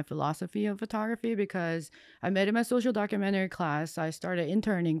on my philosophy of photography because I met him at social documentary class. I started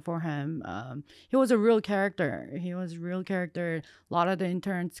interning for him. He was a real character. A lot of the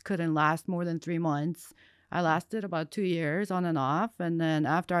interns couldn't last more than 3 months. I lasted about 2 years on and off. And then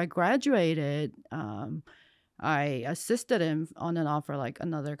after I graduated, I assisted him on and off for like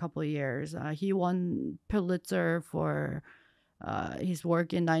another couple of years. He won Pulitzer for his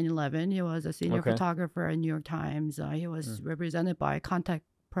work in 9/11. He was a senior photographer at New York Times. He was represented by Contact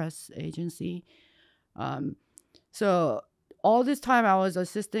Press Agency. So all this time I was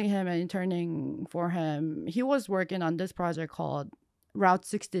assisting him and interning for him. He was working on this project called Route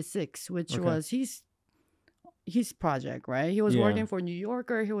 66, which was his project, right? He was working for New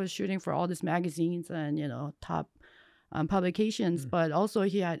Yorker. He was shooting for all these magazines and, top publications, but also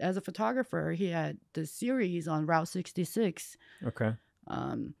he had, as a photographer, he had the series on Route 66.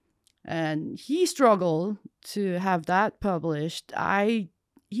 And he struggled to have that published.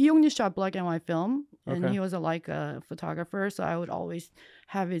 He only shot black and white film, and he was a photographer, so I would always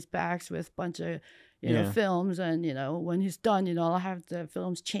have his bags with a bunch of films, and when he's done, I'll have the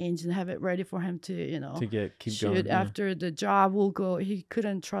films changed and have it ready for him to keep shoot. going. After the job, he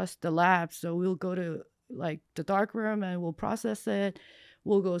couldn't trust the lab, so we'll go to like the dark room and we'll process it.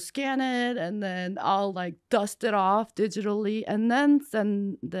 We'll go scan it, and then I'll like dust it off digitally and then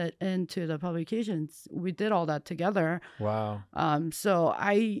send it into the publications. We did all that together. Wow. So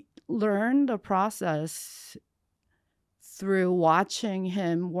I learned the process through watching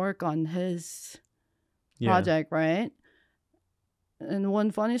him work on his project, right? And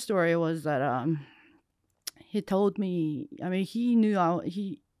one funny story was that he told me, he knew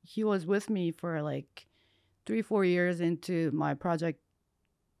he was with me for like 3-4 years into my project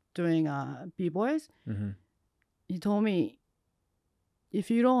doing B-Boys. He told me,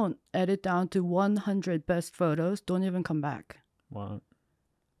 if you don't edit down to 100 best photos, don't even come back. Wow.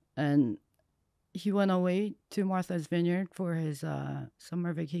 And he went away to Martha's Vineyard for his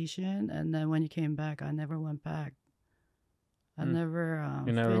summer vacation, and then when he came back, I never went back. I never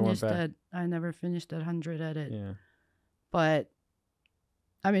finished that 100 edit. But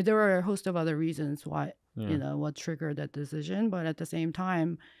there were a host of other reasons why, what triggered that decision. But at the same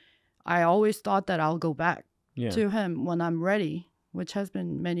time, I always thought that I'll go back to him when I'm ready, which has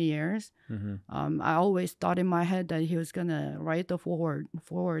been many years. I always thought in my head that he was going to write the forward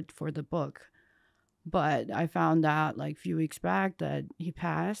for the book. But I found out like a few weeks back that he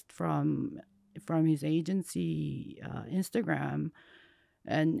passed from his agency Instagram.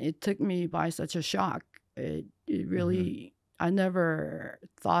 And it took me by such a shock. It really... I never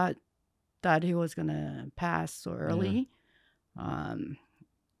thought that he was going to pass so early.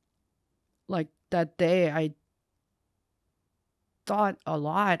 Like that day, I thought a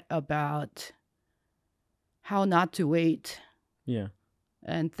lot about how not to wait.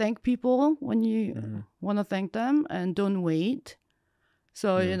 And thank people when you want to thank them, and don't wait.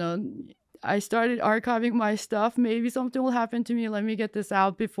 So, I started archiving my stuff. Maybe something will happen to me. Let me get this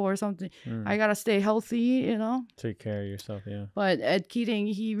out before something. I got to stay healthy. Take care of yourself, yeah. But Ed Keating,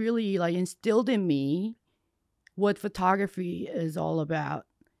 he really like instilled in me what photography is all about.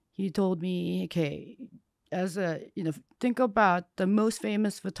 He told me, okay, think about the most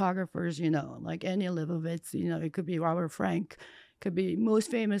famous photographers, like Annie Leibovitz, it could be Robert Frank, could be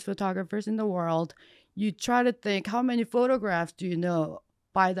most famous photographers in the world. You try to think, how many photographs do you know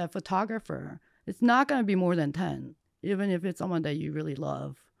by that photographer? It's not going to be more than 10, even if it's someone that you really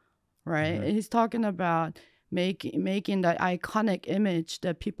love, right? And he's talking about making that iconic image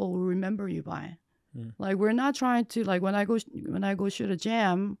that people will remember you by. Like, we're not trying to, like, when I go shoot a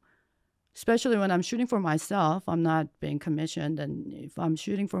jam, especially when I'm shooting for myself, I'm not being commissioned. And if I'm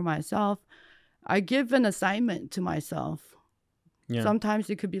shooting for myself, I give an assignment to myself. Yeah. Sometimes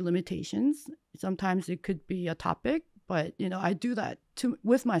it could be limitations. Sometimes it could be a topic. But, I do that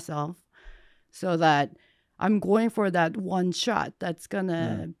with myself so that I'm going for that one shot that's going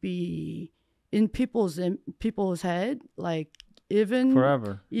to be in people's head, like, even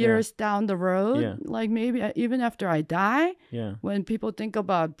forever, years down the road, like maybe even after I die, when people think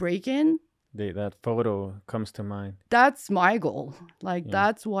about Breakin, that photo comes to mind. That's my goal. Like,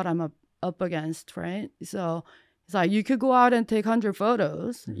 that's what I'm up against, right? So it's like, you could go out and take 100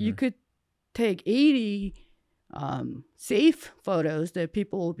 photos. You could take 80 safe photos that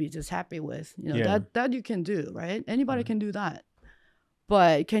people will be just happy with. That you can do, right? Anybody can do that.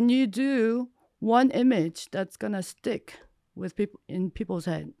 But can you do one image that's going to stick with people in people's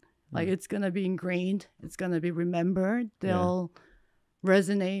head? Like, it's going to be ingrained. It's going to be remembered. They'll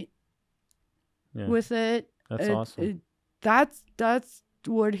resonate with it. That's awesome. That's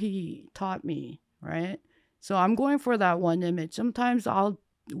what he taught me, right? So I'm going for that one image. Sometimes I'll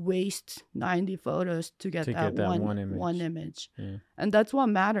waste 90 photos to get that one image. And that's what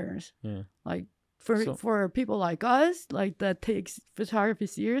matters. Like, for people like us, like, that takes photography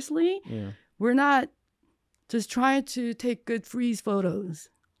seriously, we're not just trying to take good freeze photos.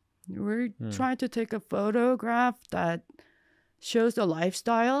 We're trying to take a photograph that shows the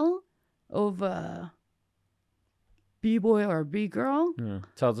lifestyle of a B-boy or B-girl.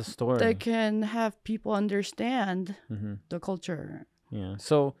 Tells a story. That can have people understand the culture. Yeah.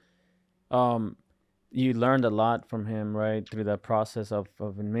 So you learned a lot from him, right? Through that process of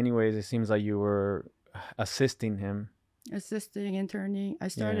in many ways, it seems like you were assisting him. Assisting, interning. I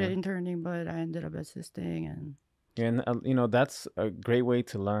started interning, but I ended up assisting. And that's a great way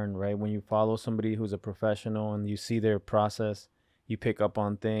to learn, right? When you follow somebody who's a professional and you see their process, you pick up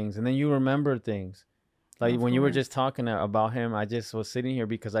on things, and then you remember things. Like, when you were just talking about him, I just was sitting here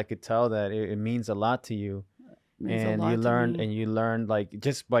because I could tell that it means a lot to you. And you learned, like,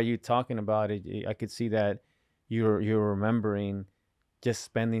 just by you talking about it, I could see that you're remembering, just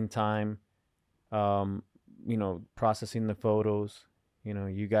spending time, processing the photos.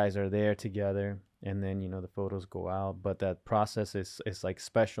 You guys are there together, and then the photos go out. But that process is like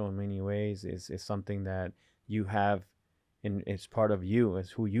special in many ways. Is something that you have, and it's part of you, it's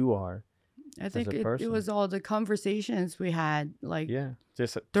who you are. I think it was all the conversations we had, like,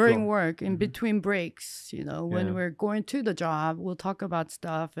 just during work, in between breaks, when we're going to the job, we'll talk about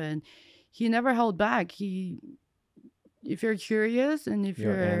stuff. And he never held back. If you're curious and if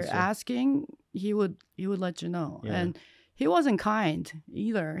you're asking, he would let you know. And he wasn't kind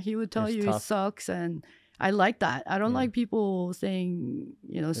either. He would tell you tough. It sucks. And I like that. I don't like people saying,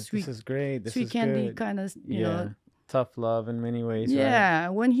 sweet, this is great. This sweet is candy good. kind of, know. Tough love in many ways. Yeah. Right?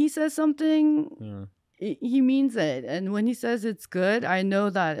 When he says something, he means it. And when he says it's good, I know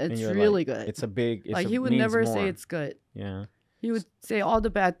that it's really good. It's a big, he would never say it's good. Yeah. He would say all the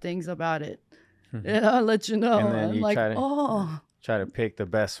bad things about it. And I'll let you know. And then I'm you like, try to pick the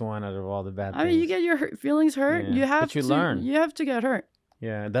best one out of all the bad things. I mean, you get your feelings hurt. Yeah. You learn. You have to get hurt.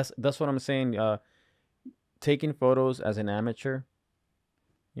 Yeah, that's what I'm saying. Taking photos as an amateur,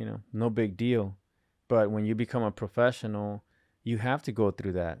 no big deal. But when you become a professional, you have to go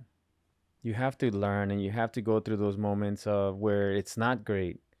through that. You have to learn, and you have to go through those moments of where it's not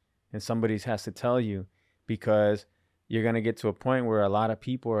great, and somebody has to tell you, because you're going to get to a point where a lot of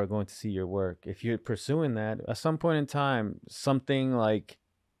people are going to see your work. If you're pursuing that, at some point in time, something like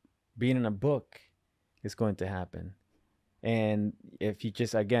being in a book is going to happen. And if you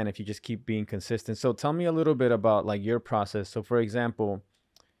just keep being consistent. So tell me a little bit about, like, your process. So, for example,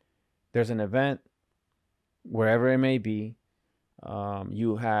 there's an event, wherever it may be.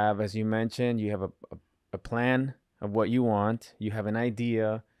 You have, as you mentioned, you have a plan of what you want. You have an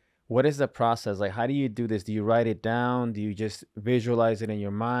idea. What is the process? Like, how do you do this? Do you write it down? Do you just visualize it in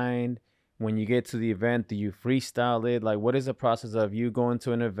your mind? when you get to the event, do you freestyle it? Like, what is the process of you going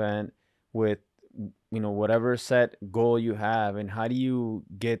to an event with, whatever set goal you have, and how do you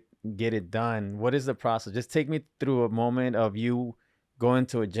get it done? What is the process? Just take me through a moment of you going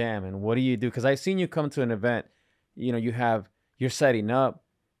to a jam, and what do you do? Because I've seen you come to an event, you're setting up,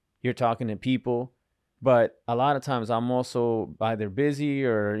 you're talking to people, but a lot of times I'm also either busy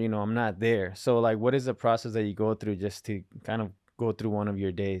or, I'm not there. So like, what is the process that you go through just to kind of go through one of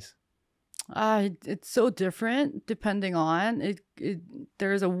your days? It's so different depending on it.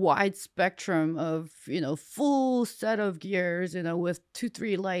 There's a wide spectrum of, full set of gears, with 2,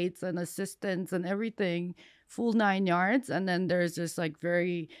 3 lights and assistants and everything, full 9 yards. And then there's just like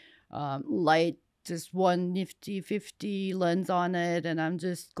very light, just one nifty 50 lens on it. And I'm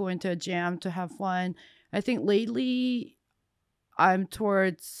just going to a jam to have fun. I think lately I'm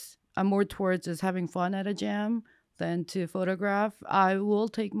more towards just having fun at a jam than to photograph. I will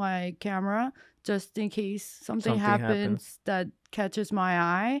take my camera just in case something happens that catches my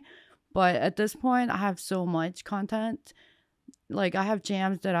eye. But at this point, I have so much content. Like, I have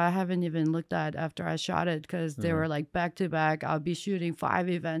jams that I haven't even looked at after I shot it because they were like back to back. I'll be shooting 5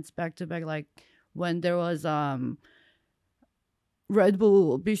 events back to back. Like when there was Red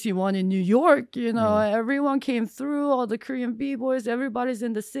Bull BC1 in New York, everyone came through, all the Korean B-boys, everybody's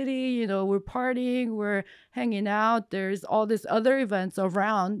in the city, we're partying, we're hanging out. There's all these other events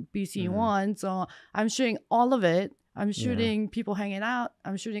around BC1. So I'm shooting all of it. I'm shooting people hanging out.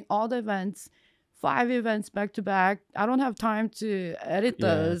 I'm shooting all the events, 5 events back to back. I don't have time to edit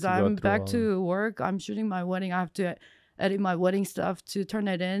those. I'm back to work. I'm shooting my wedding. I have to edit my wedding stuff to turn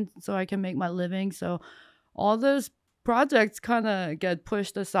it in so I can make my living. So all those projects kind of get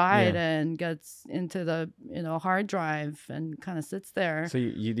pushed aside and gets into the hard drive and kind of sits there. So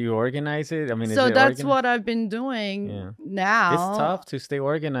you do organize it? I mean, so that's what I've been doing now. It's tough to stay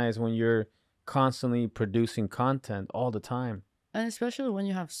organized when you're constantly producing content all the time, and especially when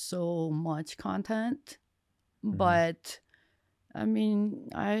you have so much content. But I mean,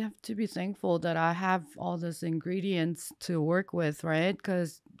 I have to be thankful that I have all these ingredients to work with, right?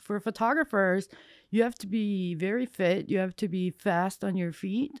 Because for photographers, you have to be very fit. You have to be fast on your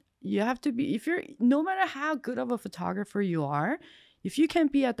feet. You have to be, no matter how good of a photographer you are, if you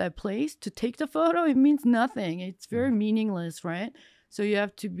can't be at that place to take the photo, it means nothing. It's very meaningless, right? So you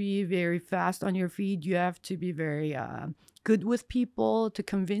have to be very fast on your feet. You have to be very good with people, to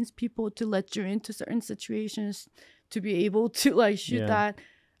convince people to let you into certain situations, to be able to like shoot that.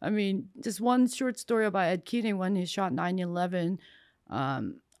 I mean, just one short story about Ed Keating when he shot 9/11.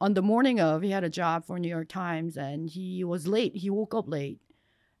 On the morning of, he had a job for New York Times and he was late. He woke up late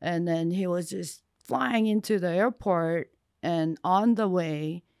and then he was just flying into the airport, and on the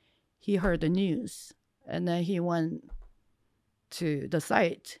way, he heard the news, and then he went to the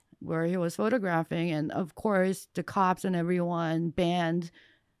site where he was photographing, and of course, the cops and everyone banned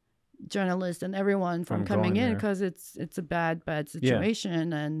journalists and everyone from coming in because it's a bad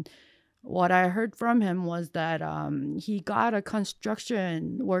situation. And what I heard from him was that he got a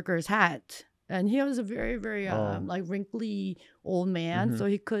construction worker's hat, and he was a very, very like wrinkly old man, so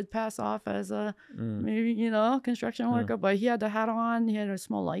he could pass off as a maybe construction worker. But he had the hat on. He had a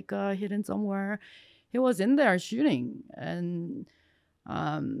small Leica hidden somewhere. He was in there shooting, and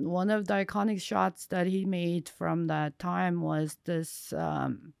one of the iconic shots that he made from that time was this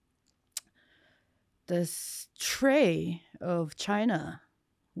tray of china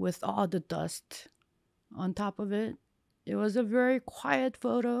with all the dust on top of it. It was a very quiet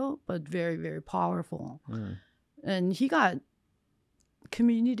photo, but very, very powerful. And he got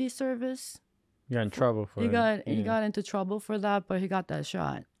community service. He got in trouble for it. He got into trouble for that, but he got that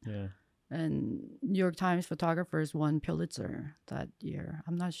shot. Yeah. And New York Times photographers won Pulitzer that year.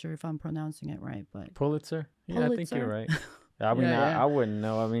 I'm not sure if I'm pronouncing it right, but Pulitzer? Yeah, I think you're right. I mean, I wouldn't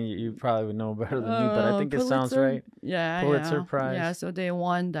know. I mean, you probably would know better than me, but I think Pulitzer, it sounds right. Yeah, Pulitzer Prize. Yeah, so they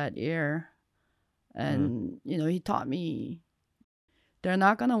won that year, and he taught me they're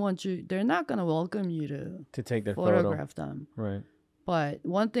not gonna welcome you to take their photograph photo. them. Right. But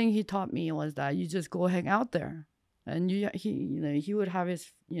one thing he taught me was that you just go hang out there, and he would have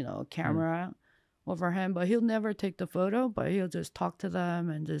his camera over him, but he'll never take the photo, but he'll just talk to them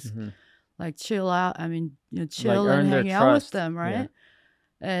and just. Like chill out. I mean, chill like and hang out with them, right?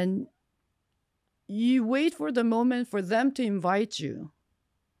 Yeah. And you wait for the moment for them to invite you.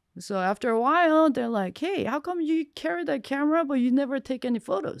 So after a while, they're like, "Hey, how come you carry that camera but you never take any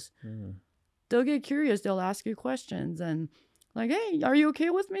photos?" They'll get curious. They'll ask you questions and like, "Hey, are you okay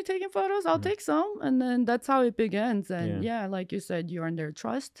with me taking photos? I'll take some." And then that's how it begins. And like you said, you're under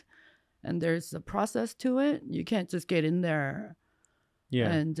trust, and there's a process to it. You can't just get in there.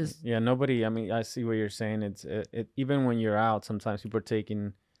 Yeah. and just Yeah. Nobody. I mean, I see what you're saying. Even when you're out, sometimes people are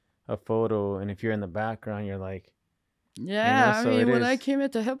taking a photo, and if you're in the background, you're like, yeah. I So it mean, when I is. came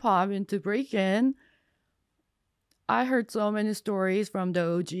into hip hop, into breaking, I heard so many stories from the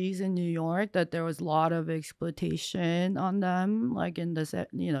OGs in New York that there was a lot of exploitation on them, like in the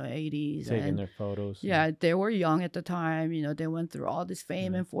 80s. Taking And their photos. yeah, they were young at the time. They went through all this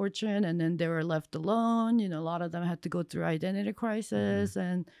fame Mm-hmm. and fortune, and then they were left alone. A lot of them had to go through identity crisis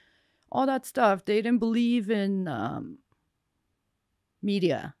and all that stuff. They didn't believe in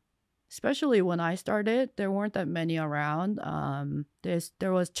media, especially when I started. There weren't that many around.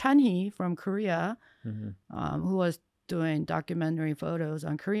 There was Chanhee from Korea, who was doing documentary photos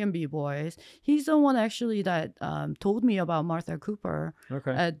on Korean b-boys. He's the one actually that told me about Martha Cooper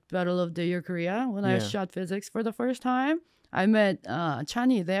Okay. at Battle of the Year Korea when I Yeah. shot physics for the first time. I met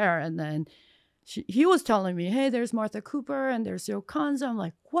Chanhee there, and then he was telling me, hey, there's Martha Cooper and there's Yo Kanza. I'm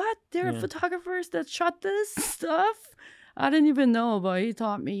like, what? There are Yeah. photographers that shot this stuff? I didn't even know, but he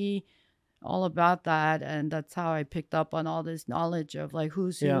taught me all about that, and that's how I picked up on all this knowledge of like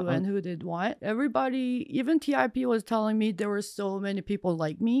who's who and who did what. Everybody, even TIP was telling me there were so many people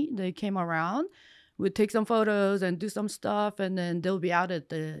like me. They came around, would take some photos and do some stuff, and then they'll be out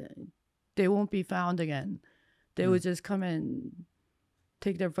they won't be found again. They would just come and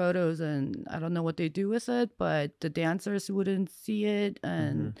take their photos, and I don't know what they do with it, but the dancers wouldn't see it,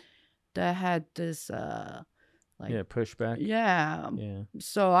 and that had this pushback. Yeah.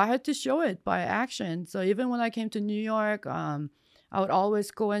 So I had to show it by action. So even when I came to New York, I would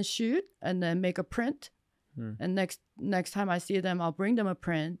always go and shoot and then make a print. And next time I see them, I'll bring them a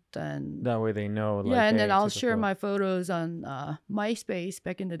print, and that way they know. Yeah, like, and hey, then I'll share my photos on MySpace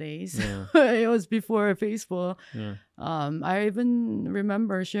back in the days. Yeah. It was before Facebook. Yeah. I even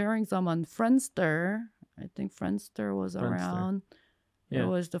remember sharing some on Friendster. I think Friendster was around. Yeah. It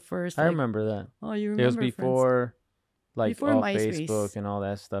was the first. I remember that. Oh, you remember? It was before, before all MySpace. Facebook and all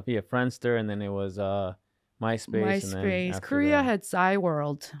that stuff. Yeah, Friendster, and then it was MySpace. And then after Korea that, had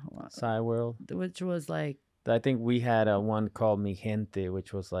Cyworld, which was like. I think we had one called Mi Gente,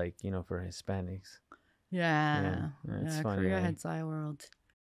 which was like, for Hispanics. Yeah. It's funny. Korea had Cyworld.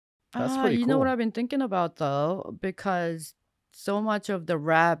 That's pretty cool. You know what I've been thinking about though, because so much of the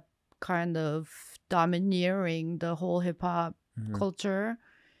rap kind of domineering the whole hip hop culture,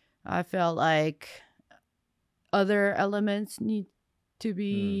 I felt like other elements need to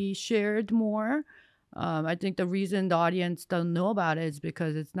be shared more. I think the reason the audience doesn't know about it is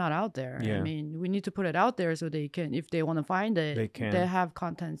because it's not out there. Yeah. I mean, we need to put it out there so they can, if they want to find it, they have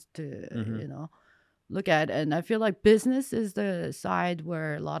contents to, look at. And I feel like business is the side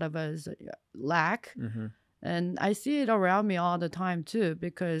where a lot of us lack. And I see it around me all the time too,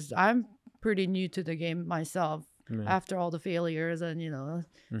 because I'm pretty new to the game myself. After all the failures and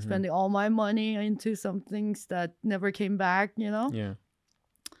spending all my money into some things that never came back. Yeah.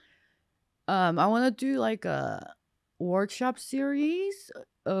 I want to do like a workshop series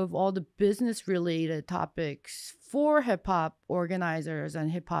of all the business related topics for hip hop organizers and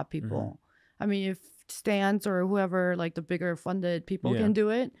hip hop people. I mean, if Stans or whoever, like the bigger funded people can do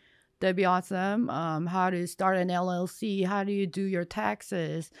it, that'd be awesome. How to start an LLC, how do you do your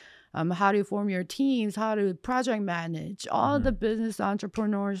taxes, how do you form your teams, how to project manage, all the business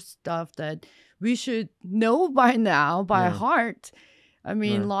entrepreneur stuff that we should know by now by heart. I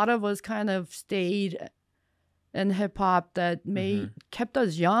mean, a lot of us kind of stayed in hip hop that kept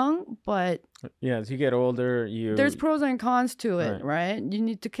us young, but as you get older, there's pros and cons to it, right? You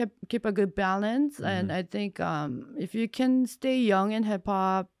need to keep a good balance, and I think if you can stay young in hip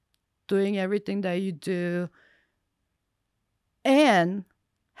hop, doing everything that you do, and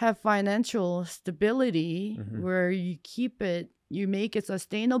have financial stability where you make it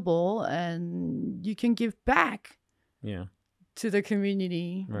sustainable, and you can give back. To the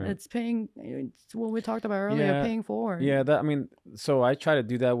community. It's what we talked about earlier, paying forward. So I try to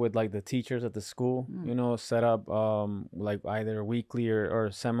do that with like the teachers at the school, set up like either weekly or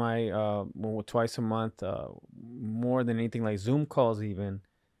semi twice a month, more than anything, like Zoom calls even.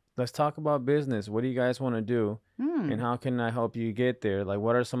 Let's talk about business. What do you guys want to do? And how can I help you get there? Like,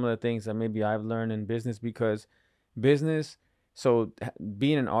 what are some of the things that maybe I've learned in business? Because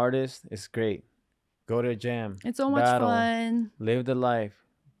being an artist is great. Go to a jam. It's so much fun. Live the life.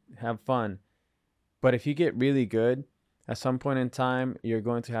 Have fun. But if you get really good, at some point in time, you're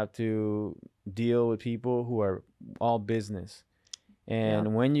going to have to deal with people who are all business.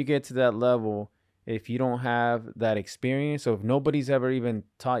 And when you get to that level, if you don't have that experience, so if nobody's ever even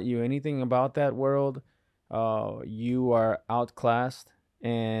taught you anything about that world, you are outclassed.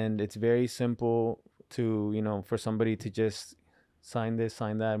 And it's very simple to, for somebody to just sign this,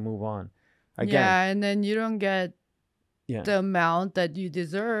 sign that, move on. Again, Yeah, and then you don't get yeah, the amount that you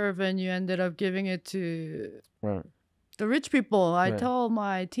deserve, and you ended up giving it to right, the rich people. I right, tell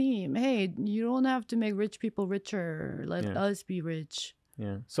my team, hey, you don't have to make rich people richer. Let yeah, us be rich.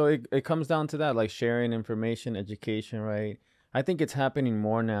 yeah. So it comes down to that, like sharing information, education, right? I think it's happening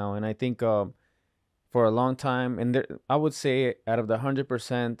more now, and I think for a long time, and there, I would say out of the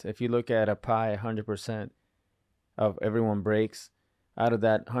 100%, if you look at a pie, 100% of everyone breaks. Out of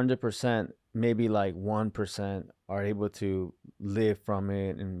that 100%, maybe like 1% are able to live from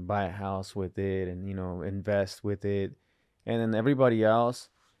it and buy a house with it and, invest with it. And then everybody else,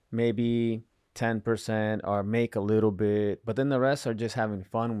 maybe 10% or make a little bit, but then the rest are just having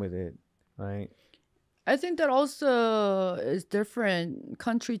fun with it, right? I think that also is different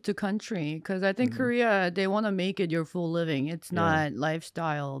country to country because I think Mm-hmm. Korea, they want to make it your full living. It's Yeah. not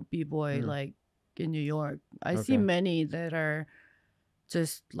lifestyle b-boy Mm. like in New York. I see Okay. many that are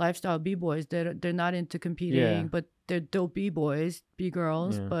just lifestyle b-boys. They're not into Yeah. competing, but they're dope b-boys,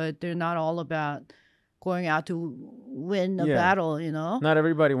 b-girls, Yeah. but they're not all about going out to win a Yeah. battle, you know? Not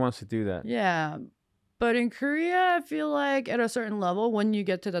everybody wants to do that. Yeah. But in Korea, I feel like at a certain level, when you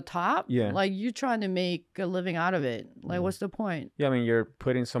get to the top, Yeah. like you trying to make a living out of it. Like, Yeah. what's the point? Yeah. I mean, you're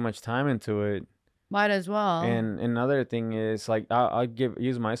putting so much time into it. Might as well. And another thing is like I'll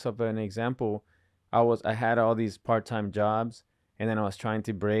use myself an example. I had all these part-time jobs, and then I was trying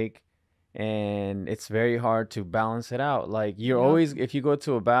to break, and it's very hard to balance it out. Like you're Yep. always, if you go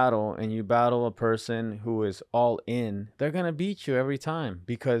to a battle and you battle a person who is all in, they're gonna beat you every time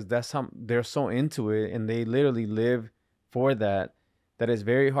because that's how they're so into it and they literally live for that. That is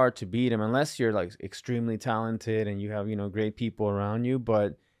very hard to beat them unless you're like extremely talented and you have great people around you,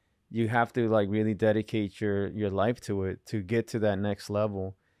 but you have to like really dedicate your life to it to get to that next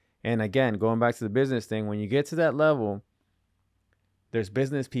level. And again, going back to the business thing, when you get to that level, there's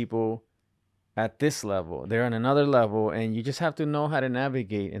business people at this level, they're on another level, and you just have to know how to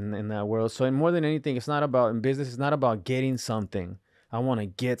navigate in that world. So more than anything, it's not about, in business, it's not about getting something. I want to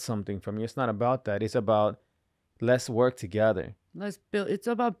get something from you. It's not about that. It's about, let's work together. Let's build. It's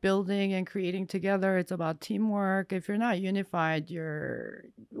about building and creating together. It's about teamwork. If you're not unified, you're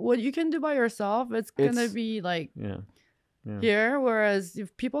what you can do by yourself. It's gonna It's be like yeah, yeah, here. Whereas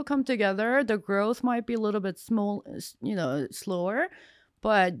if people come together, the growth might be a little bit small, slower,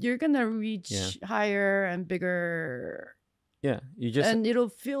 but you're gonna yeah, reach higher and bigger, yeah. You just and it'll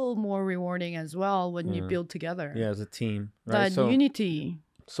feel more rewarding as well when you yeah, build together. yeah, as a team, right? That unity.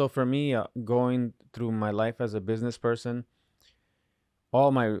 So for me, going through my life as a business person,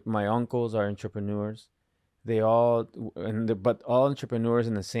 all my uncles are entrepreneurs. They all but all entrepreneurs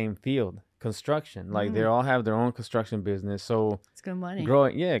in the same field, construction. Like they all have their own construction business. So It's good money.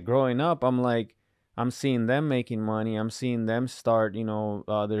 growing up, I'm seeing them making money. I'm seeing them start,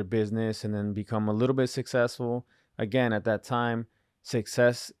 their business and then become a little bit successful. Again, at that time,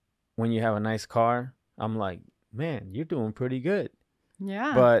 success when you have a nice car, I'm like, man, you're doing pretty good.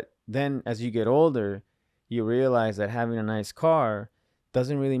 Yeah. But then as you get older, you realize that having a nice car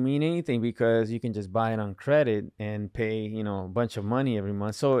doesn't really mean anything because you can just buy it on credit and pay, a bunch of money every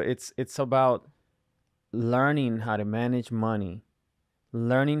month. So it's about learning how to manage money,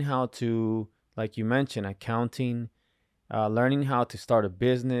 learning how to, like you mentioned, accounting, learning how to start a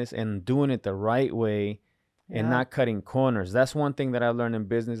business and doing it the right way and Yeah. not cutting corners. That's one thing that I've learned in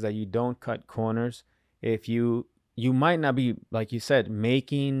business, that you don't cut corners. If you might not be, like you said,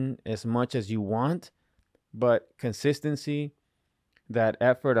 making as much as you want, but consistency, that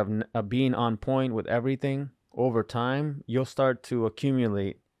effort of being on point with everything over time, you'll start to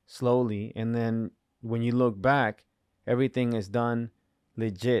accumulate slowly. And then when you look back, everything is done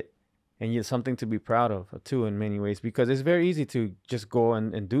legit. And it's something to be proud of too in many ways, because it's very easy to just go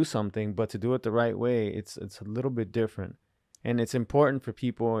and do something, but to do it the right way, it's a little bit different. And it's important for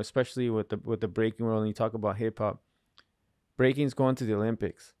people, especially with the breaking world. And you talk about hip hop, breaking's going to the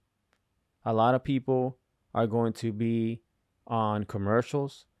Olympics. A lot of people are going to be on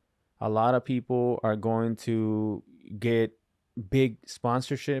commercials. A lot of people are going to get big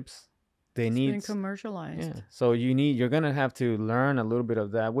sponsorships. They It's need been commercialized. yeah. So you're gonna have to learn a little bit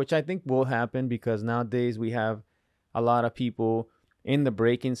of that, which I think will happen because nowadays we have a lot of people in the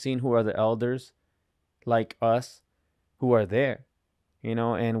breaking scene who are the elders, like us, who are there,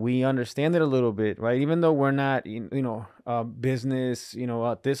 and we understand it a little bit, right? Even though we're not, business,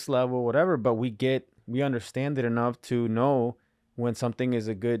 at this level, whatever, but we understand it enough to know when something is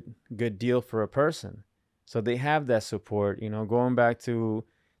a good deal for a person. So they have that support, going back to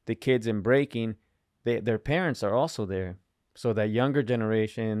the kids in breaking, their parents are also there. So that younger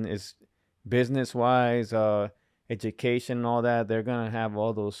generation is business wise, education and all that, they're gonna have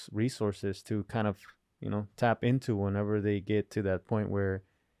all those resources to kind of, tap into whenever they get to that point where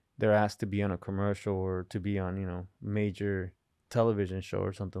they're asked to be on a commercial or to be on, major television show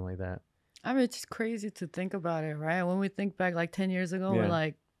or something like that. I mean, it's crazy to think about it, right? When we think back like 10 years ago, we're Yeah.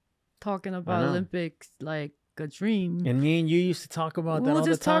 like talking I about know. Olympics like a dream. And me and you used to talk about that all We'll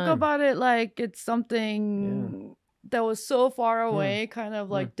the just time. talk about it like it's something that was so far away, kind of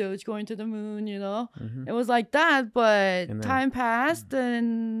like Doge going to the moon, Mhm. It was like that, but And then- time passed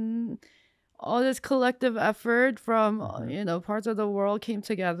and all this collective effort from parts of the world came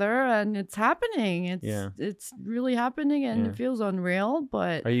together, and it's happening. It's really happening, and it feels unreal.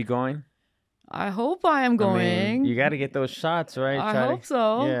 But Are you going? I hope I am going. I mean, you got to get those shots, right? I hope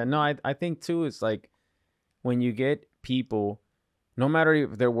so. Yeah, no, I think too, it's like when you get people, no matter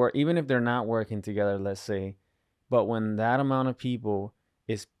if they're even if they're not working together, let's say, but when that amount of people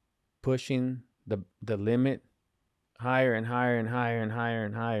is pushing the limit higher and higher and higher and higher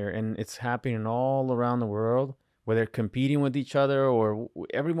and higher, and it's happening all around the world, where they're competing with each other or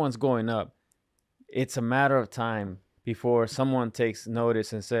everyone's going up, it's a matter of time before someone takes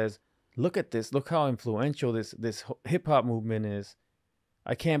notice and says, look at this, look how influential this hip-hop movement is.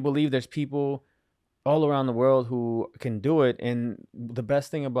 I can't believe there's people all around the world who can do it. And the best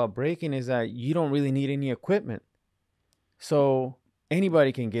thing about breaking is that you don't really need any equipment, so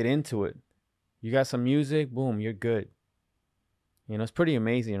anybody can get into it. You got some music, boom, you're good. It's pretty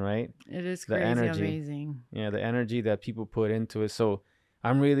amazing, right? It is the crazy energy. Amazing. Yeah, the energy that people put into it. So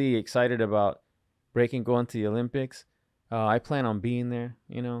I'm really excited about breaking going to the Olympics. I plan on being there.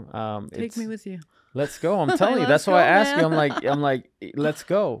 Take me with you. Let's go. I'm telling you. That's why I asked you. I'm like, let's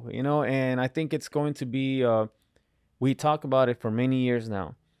go. And I think it's going to be. We talk about it for many years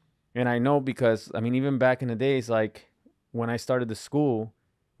now, and I know because even back in the days, like when I started the school,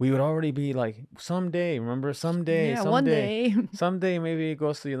 we would already be like, someday, remember, someday, one day, someday, maybe it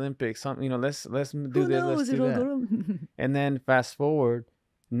goes to the Olympics. Let's do Who this, knows? let's do that. And then fast forward,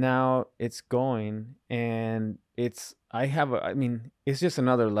 now it's going, and it's just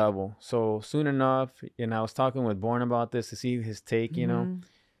another level. So soon enough, and I was talking with Born about this to see his take, and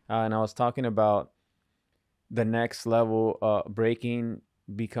I was talking about the next level, breaking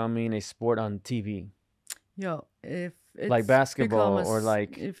becoming a sport on TV. Yo, if it's like basketball or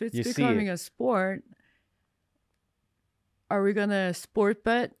like if it's you becoming a sport, are we gonna sport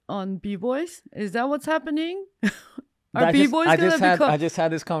bet on b-boys? Is that what's happening? Are b-boys I just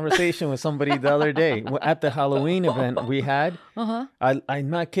had this conversation with somebody the other day at the Halloween event we had. I'm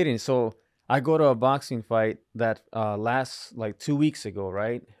not kidding. So I go to a boxing fight that lasts like 2 weeks ago,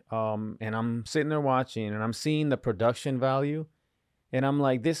 right? And I'm sitting there watching, and I'm seeing the production value, and I'm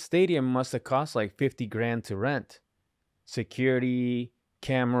like, this stadium must have cost like 50 grand to rent. Security,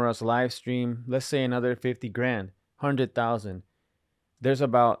 cameras, live stream, let's say another 50 grand, 100,000. There's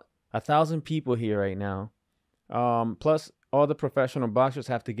about 1,000 people here right now. Plus all the professional boxers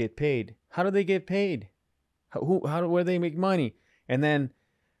have to get paid. How do they get paid? Where do they make money? And then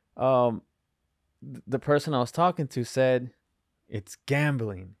the person I was talking to said it's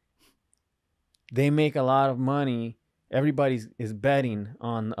gambling. They make a lot of money. Everybody is betting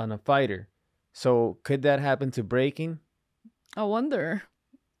on a fighter. So could that happen to breaking? I wonder.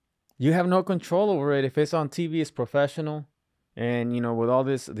 You have no control over it. If it's on TV, it's professional, and with all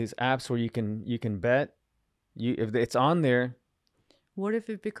these apps where you can bet, if it's on there. What if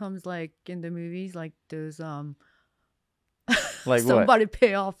it becomes like in the movies, like those like somebody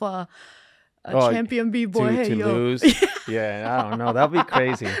pay off a champion b-boy to lose? Yeah, I don't know. That'd be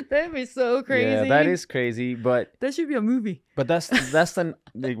crazy. That'd be so crazy. Yeah, that is crazy. But that should be a movie. But that's the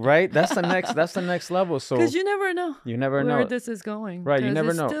right. That's the next level. So because you never know. You never know where this is going. Right. You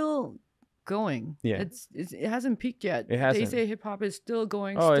never know. It's still going. Yeah. It hasn't peaked yet. It hasn't. They say hip hop is still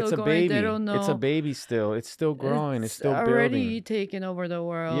going. Oh, still it's a going. baby. They don't know. It's a baby still. It's still growing. It's still already building. taking over the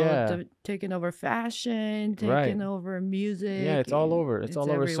world. Yeah. Taking over fashion. Taking over music. Yeah, it's all over. It's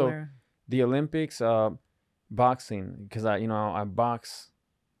all over. Everywhere. So the Olympics, boxing, because I box.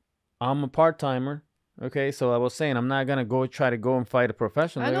 I'm a part-timer. Okay, so I was saying I'm not gonna try to go and fight a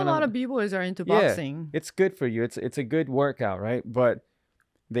professional. I know a lot of b-boys are into boxing. It's good for you. It's a good workout, right? But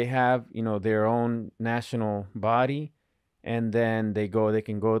they have their own national body, and then they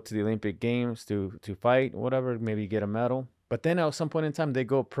can go to the Olympic Games to fight, whatever, maybe get a medal. But then at some point in time they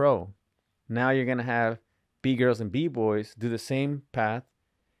go pro. Now you're gonna have b-girls and b-boys do the same path,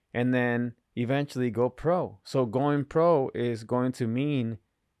 and then eventually go pro. So going pro is going to mean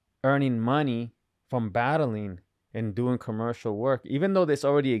earning money from battling and doing commercial work, even though this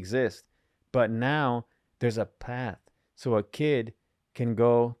already exists. But now there's a path. So a kid can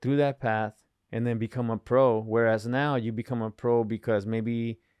go through that path and then become a pro. Whereas now you become a pro because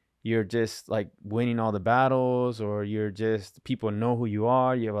maybe you're just like winning all the battles, or you're just, people know who you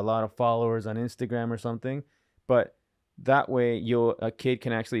are. You have a lot of followers on Instagram or something. But that way, a kid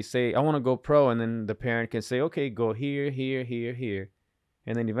can actually say, I want to go pro. And then the parent can say, okay, go here, here, here, here.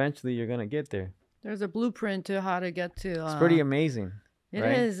 And then eventually you're going to get there. There's a blueprint to how to get to. It's pretty amazing. It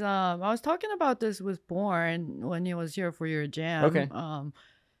right? is. I was talking about this with Born when he was here for your jam. Okay.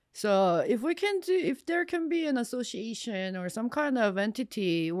 So if there can be an association or some kind of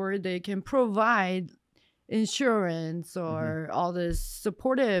entity where they can provide insurance or all these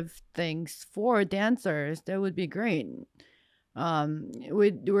supportive things for dancers, that would be great.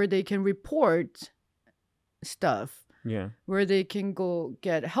 Where they can report stuff. Yeah. Where they can go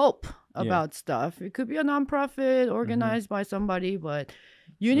get help about stuff. It could be a nonprofit organized by somebody, but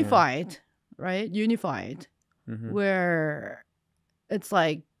unified, right? Unified, where it's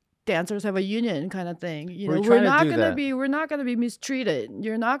like dancers have a union kind of thing. We're not gonna be mistreated.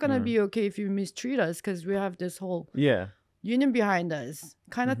 You're not gonna be okay if you mistreat us because we have this whole union behind us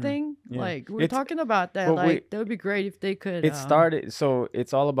kind of thing. Yeah. Like we're talking about that. Like that would be great if they could. It started. So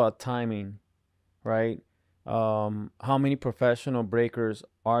it's all about timing, right? How many professional breakers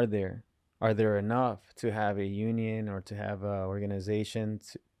are there? Are there enough to have a union or to have an organization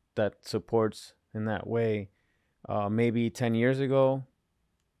that supports in that way? Maybe 10 years ago,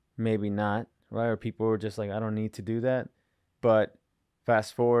 maybe not, right? Or people were just like, I don't need to do that. But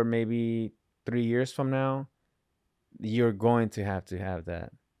fast forward maybe 3 years from now, you're going to have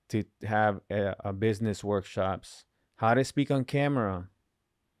that, to have a business workshops, how to speak on camera.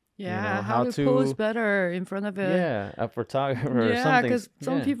 Yeah, how to pose better in front of a photographer or something. Yeah, because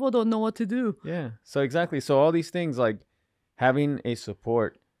some people don't know what to do. Yeah, so exactly. So all these things, like having a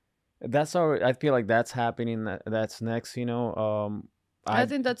support, that's all. I feel like that's happening. That's next. I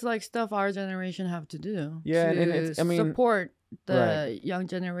think that's like stuff our generation have to do. Yeah, to and support the young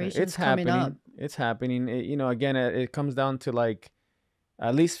generation. It's coming happening. Up. It's happening. Again, it comes down to, like,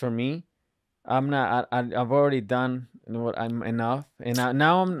 at least for me, I've already done what I'm enough, and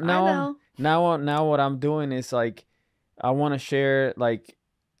now what I'm doing is, like, I want to share, like,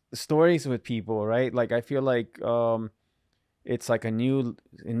 stories with people, right? Like, I feel like it's like a new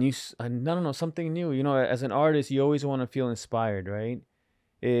I don't know, something new. As an artist, you always want to feel inspired, right?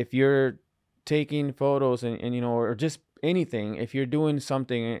 If you're taking photos and or just anything, if you're doing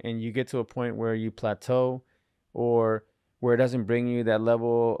something and you get to a point where you plateau, or where it doesn't bring you that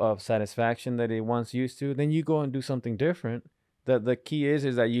level of satisfaction that it once used to, then you go and do something different. The key is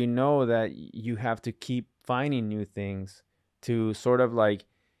that that you have to keep finding new things to sort of, like,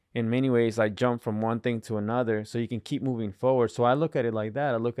 in many ways, like, jump from one thing to another so you can keep moving forward. So I look at it like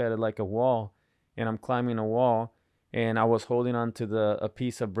that. I look at it like a wall, and I'm climbing a wall, and I was holding on to a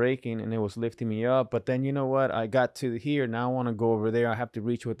piece of breaking, and it was lifting me up. But then, you know what? I got to here. Now I want to go over there. I have to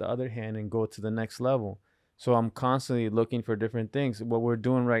reach with the other hand and go to the next level. So I'm constantly looking for different things. What we're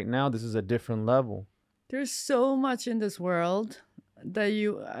doing right now, this is a different level. There's so much in this world that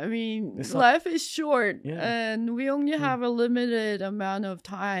life is short, and we only have a limited amount of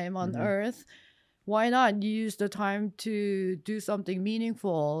time on Earth. Why not use the time to do something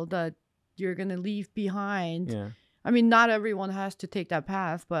meaningful that you're going to leave behind? Yeah. Not everyone has to take that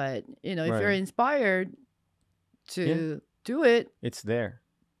path, but, if you're inspired to do it, it's there.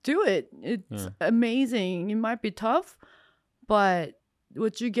 Do it. It's amazing. It might be tough, but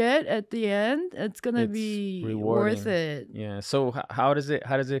what you get at the end, it's gonna be rewarding. Worth it. Yeah. So how does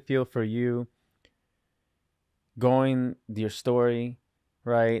it feel for you going your story,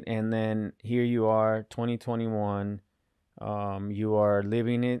 right? And then here you are, 2021. You are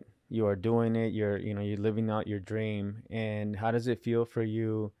living it. You are doing it. You're living out your dream. And how does it feel for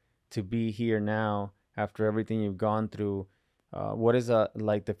you to be here now after everything you've gone through? What is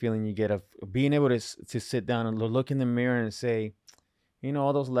like the feeling you get of being able to sit down and look in the mirror and say,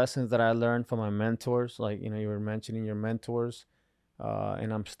 all those lessons that I learned from my mentors, like, you were mentioning your mentors,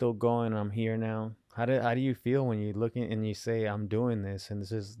 and I'm still going, I'm here now. How do you feel when you look and you say, I'm doing this, and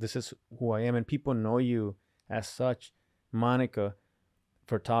this is who I am, and people know you as such, Monica,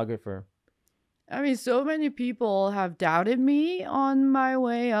 photographer? So many people have doubted me on my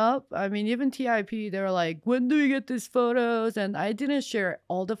way up. Even TIP, they were like, when do you get these photos? And I didn't share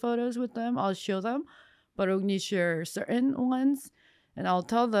all the photos with them. I'll show them, but only share certain ones. And I'll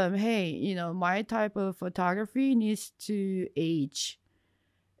tell them, hey, my type of photography needs to age.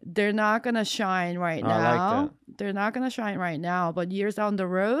 They're not going to shine right now. I like that. They're not going to shine right now. But years down the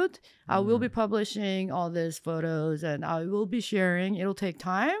road, I will be publishing all these photos, and I will be sharing. It'll take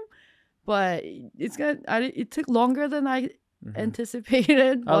time. But it took longer than I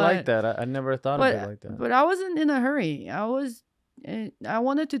anticipated. I like But that. I never thought of it like that. but I wasn't in a hurry. I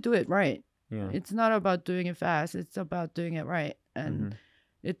wanted to do it right. Yeah. It's not about doing it fast. It's about doing it right. And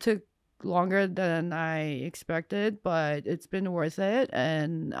it took longer than I expected, but it's been worth it.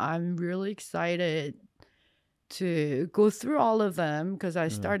 And I'm really excited to go through all of them because I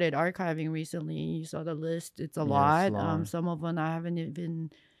started archiving recently. You saw the list. It's a lot. Some of them I haven't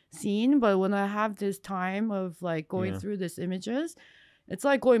even seen, but when I have this time of like going through these images, it's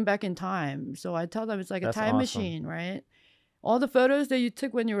like going back in time. So I tell them it's like a time machine, right? All the photos that you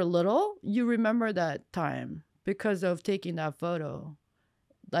took when you were little, you remember that time because of taking that photo.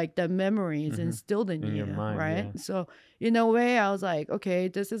 Like the memory is instilled in you, your mind, right? yeah. So in a way, I was like, okay,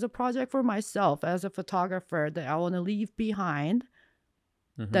 this is a project for myself as a photographer that I want to leave behind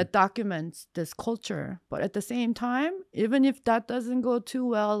that documents this culture. But at the same time, even if that doesn't go too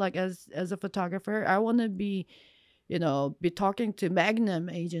well, like as a photographer, I want to be talking to Magnum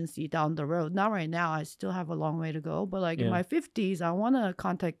agency down the road. Not right now. I still have a long way to go. But like in my 50s, I want to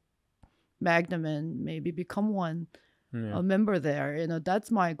contact Magnum and maybe become a member there.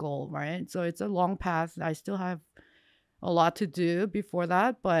 That's my goal, right? So it's a long path. I still have a lot to do before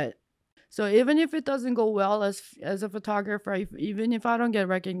that. But so even if it doesn't go well as a photographer, even if I don't get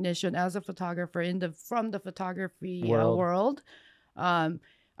recognition as a photographer from the photography world,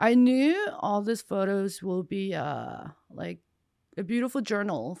 I knew all these photos will be like a beautiful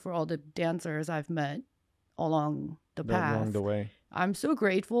journal for all the dancers I've met along the path. Along the way. I'm so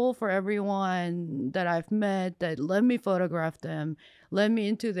grateful for everyone that I've met that let me photograph them, let me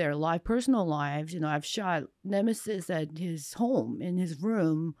into their personal lives. I've shot Nemesis at his home, in his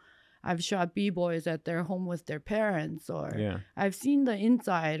room. I've shot B-boys at their home with their parents, or I've seen the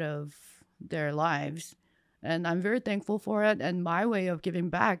inside of their lives. And I'm very thankful for it. And my way of giving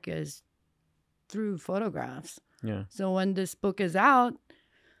back is through photographs. Yeah. So when this book is out,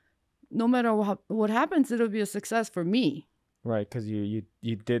 no matter what happens, it'll be a success for me. Right, because you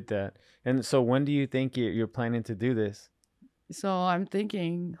did that. And so when do you think you're planning to do this? So I'm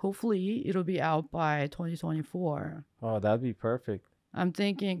thinking hopefully it'll be out by 2024. Oh, that'd be perfect. I'm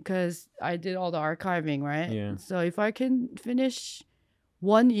thinking because I did all the archiving, right? Yeah. So if I can finish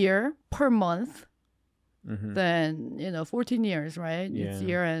 1 year per month, then 14 years, right? Yeah. It's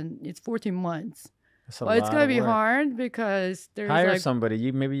year and it's 14 months. Well, it's gonna be hard because there's hire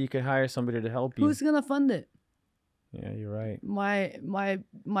somebody. Maybe you could hire somebody to help you. Who's gonna fund it? Yeah, you're right.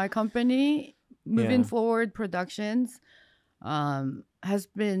 My company, Movin Forward Productions, has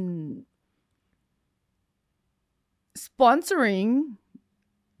been sponsoring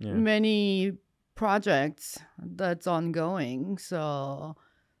many projects that's ongoing. So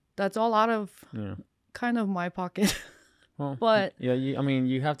that's all out of kind of my pocket. Well, but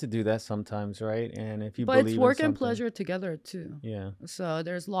you have to do that sometimes, right? And if you but it's work and pleasure together too. Yeah. So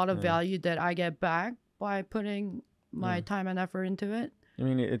there's a lot of value that I get back by putting my time and effort into it. I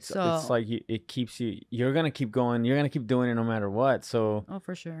mean, it's like it keeps you. You're gonna keep going. You're gonna keep doing it no matter what. So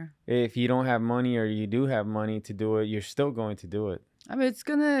for sure. If you don't have money or you do have money to do it, you're still going to do it. I mean,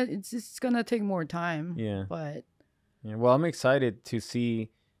 it's just gonna take more time. Yeah. But well, I'm excited to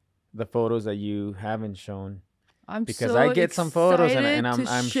see the photos that you haven't shown. Because I get some photos and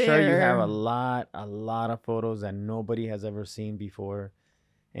I'm sure you have a lot of photos that nobody has ever seen before,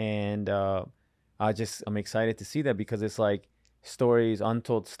 and I'm excited to see that because it's like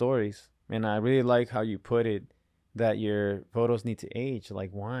untold stories, and I really like how you put it, that your photos need to age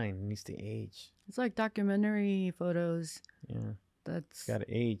like wine. It needs to age. It's like documentary photos. Yeah, that's got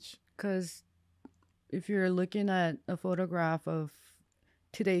to age. Because if you're looking at a photograph of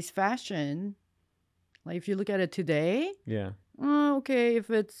today's fashion, like if you look at it today, okay, if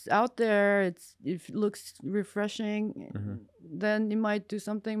it's out there, if it looks refreshing, then you might do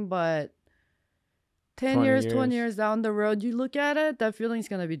something. But 10 years, 20 years down the road, you look at it, that feeling's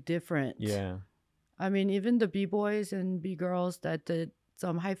gonna be different. Yeah. I mean, even the B-boys and B-girls that did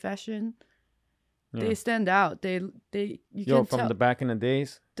some high fashion, they stand out. You can from tell the back in the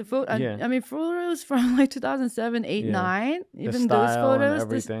days. I mean, photos from like 2007, 8, 9, even the those photos, and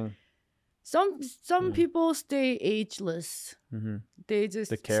everything. Some people stay ageless. They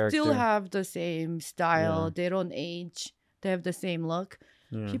just still have the same style. They don't age. They have the same look.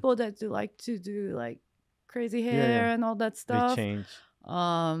 People that like to do like crazy hair and all that stuff. They change.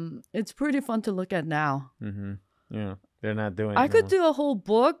 It's pretty fun to look at now. Yeah, they're not doing. I could do a whole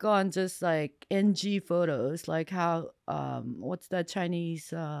book on just like NG photos, like how what's that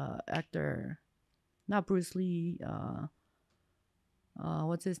Chinese actor? Not Bruce Lee.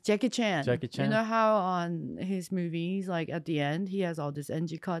 What's his Jackie Chan? Jackie Chan. You know how on his movies, like at the end, he has all these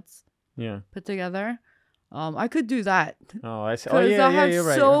NG cuts. Yeah. Put together. I could do that Oh, I see. Oh, because yeah, I yeah, have you're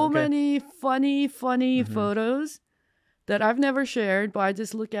right. so Okay. many funny Mm-hmm. photos that I've never shared, but I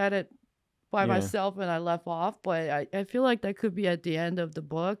just look at it by Yeah, myself and I left off. But I feel like that could be at the end of the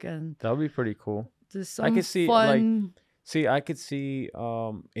book and that would be pretty cool. just I some could see like, fun. I could see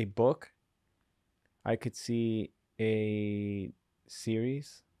a book. I could see a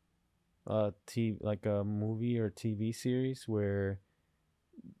series, like a movie or TV series where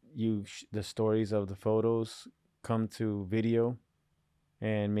the stories of the photos come to video,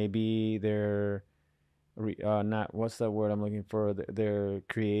 and maybe they're not, what's that word I'm looking for? They're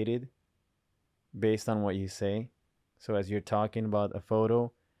created based on what you say. So as you're talking about a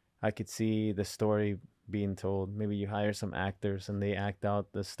photo, I could see the story being told. Maybe you hire some actors and they act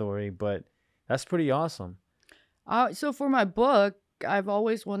out the story, but that's pretty awesome. So for my book, I've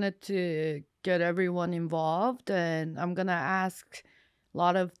always wanted to get everyone involved, and I'm gonna ask a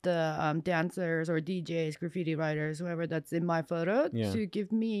lot of the dancers or DJs, graffiti writers, whoever that's in my photo, Yeah. to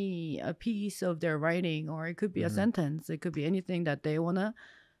give me a piece of their writing, or it could be a Hmm. sentence. It could be anything that they wanna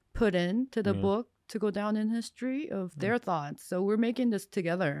put into the Yeah. book to go down in history of Mm. their thoughts. So we're making this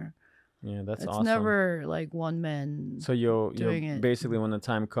together. Yeah, that's It's awesome. never like one man So you'll doing it. basically, when the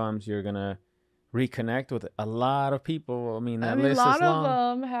time comes, you're gonna reconnect with a lot of people. I mean, I that mean, a list is lot of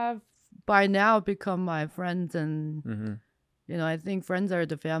long. them have by now become my friends, and Hmm. I think friends are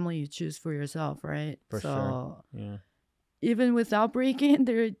the family you choose for yourself, right? For sure. So Yeah. even without breaking,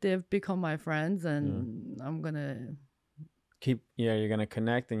 they've become my friends, Yeah. and I'm gonna. You're gonna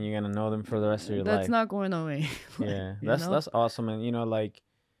connect and you're gonna know them for the rest of your That's life. not going away. like Yeah, you know. that's awesome. And like,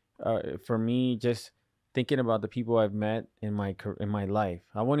 for me, just thinking about the people I've met in in my life,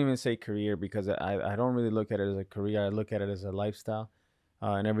 I won't even say career, because I don't really look at it as a career. I look at it as a lifestyle,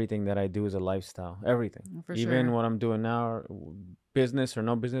 and everything that I do is a lifestyle. Everything, For even sure. what I'm doing now, business or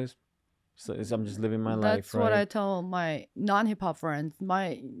no business, so I'm just living my life, That's what right? I tell my non-hip hop friends.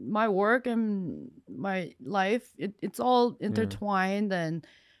 My work and my life, it's all Yeah. intertwined, and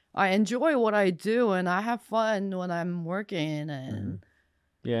I enjoy what I do, and I have fun when I'm working, Hmm. and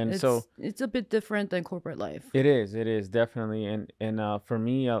Yeah, and so it's a bit different than corporate life. it is definitely, and for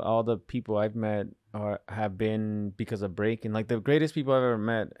me, all the people I've met have been because of breaking. Like, the greatest people I've ever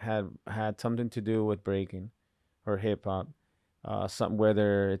met had something to do with breaking or hip hop. Some,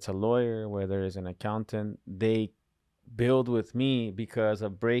 whether it's a lawyer, whether it's an accountant, they build with me because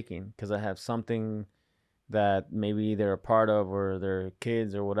of breaking, because I have something that maybe they're a part of, or their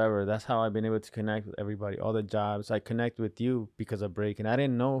kids or whatever. That's how I've been able to connect with everybody. All the jobs I connect with you because of breaking. I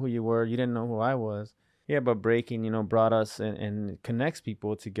didn't know who you were. You didn't know who I was. Yeah, but breaking, brought us and connects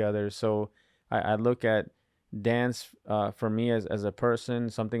people together. So I look at dance, for me, as a person,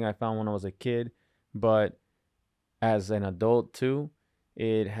 something I found when I was a kid, but as an adult too,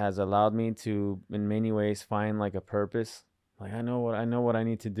 it has allowed me to, in many ways, find like a purpose. Like, I know what I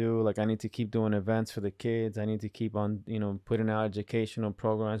need to do. Like, I need to keep doing events for the kids. I need to keep on, putting out educational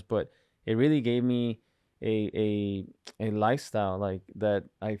programs. But it really gave me a lifestyle, like, that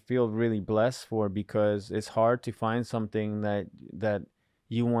I feel really blessed for, because it's hard to find something that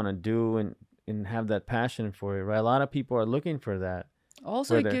you want to do, and have that passion for it, right? A lot of people are looking for that.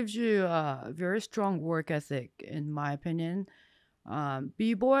 Also, it Whether gives you a very strong work ethic, in my opinion.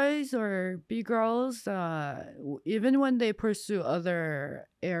 B boys or B girls, even when they pursue other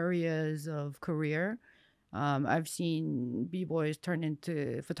areas of career, I've seen B boys turn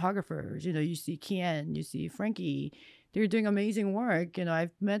into photographers. You see Kian, you see Frankie. They're doing amazing work.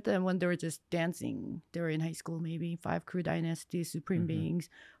 I've met them when they were just dancing. They were in high school, maybe Five Crew Dynasty, Supreme Mhm. Beings.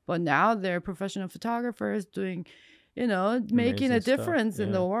 But now they're professional photographers doing, making a Amazing stuff. difference in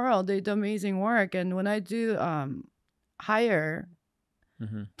Yeah. the world. They do amazing work. And when I do hire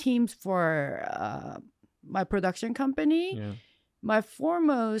Mhm. teams for my production company, Yeah. my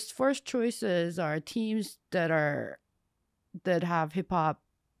first choices are teams that have hip hop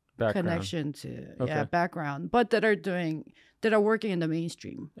Background. connection to Okay. background, but that are working in the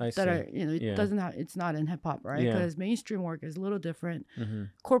mainstream. I That see. are it Yeah. doesn't have it's not in hip hop, right? Yeah. Because mainstream work is a little different. Mhm.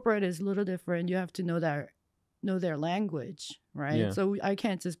 Corporate is a little different. You have to know their language, right? Yeah. So I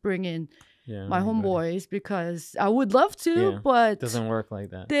can't just bring in Yeah. my Anybody. homeboys because I would love to, Yeah. but Doesn't work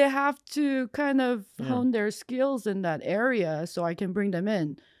like that. they have to kind of Yeah. hone their skills in that area so I can bring them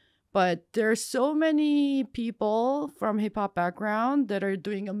in. But there's so many people from hip hop background that are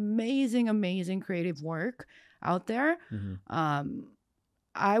doing amazing, amazing creative work out there. Mhm.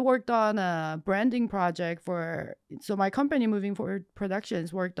 I worked on a branding project so my company Moving Forward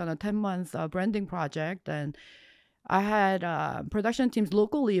Productions worked on a 10-month branding project, and I had production teams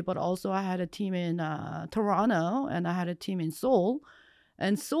locally, but also I had a team in Toronto and I had a team in Seoul.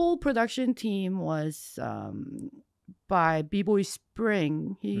 And Seoul production team was by B-Boy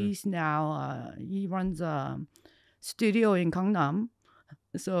Spring. He's now he runs a studio in Gangnam.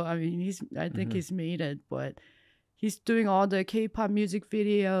 So I mean, I think he's made it, but he's doing all the K-pop music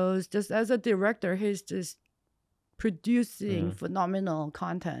videos. Just as a director, he's just producing phenomenal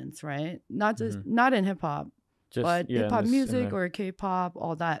contents, right? Not just not in hip hop, but hip hop music or K-pop,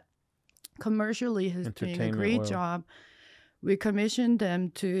 all that. Commercially, he's doing a great job. We commissioned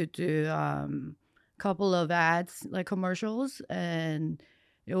them to do couple of ads, like commercials, and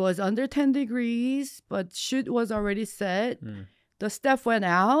it was under 10 degrees, but shoot was already set. The staff went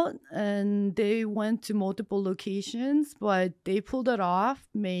out and they went to multiple locations, but they pulled it off,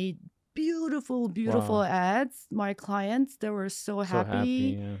 made beautiful ads. My clients, they were so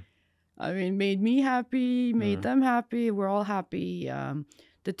happy. I mean, made me happy, made them happy. We're all happy.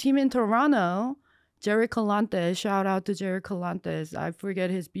 The team in Toronto, Jerry Calantes, shout out to Jerry Calantes. I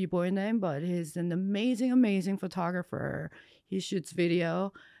forget his b-boy name, but he's an amazing photographer. He shoots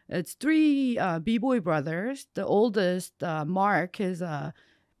video. It's 3 b-boy brothers. The oldest, Mark, is a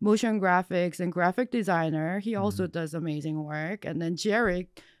motion graphics and graphic designer. He also does amazing work. And then Jerry,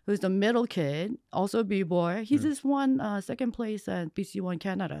 who's the middle kid, also b-boy. He just won second place at BC1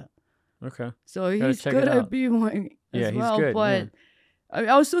 Canada. Okay. So he's good at b-boying as well. He's good, but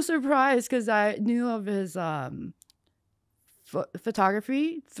I was so surprised because I knew of his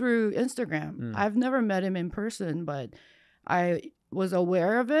photography through Instagram. I've never met him in person, but I was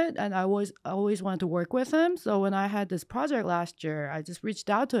aware of it, and I always wanted to work with him. So when I had this project last year, I just reached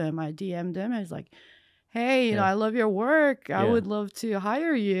out to him. I DM'd him. I was like, hey, you know, I love your work. I would love to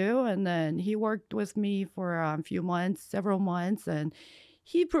hire you. And then he worked with me for a few months, several months, and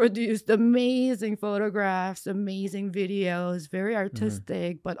he produced amazing photographs, amazing videos, very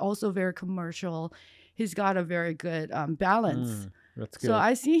artistic, but also very commercial. He's got a very good balance. That's good. So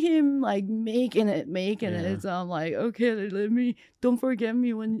I see him like making it. So I'm like, okay, don't forget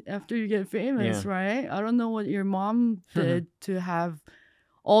me after you get famous, right? I don't know what your mom did to have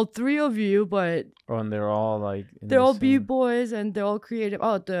all 3 of you, but and they're all like they're all b-boys and they're all creative.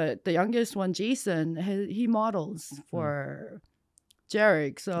 Oh, the youngest one, Jason, he models for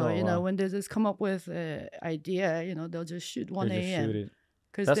Jarek. So you know, when they just come up with an idea, you know, they'll just shoot 1 a.m.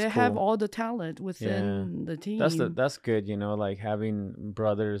 because they have all the talent within the team. That's good, you know, like having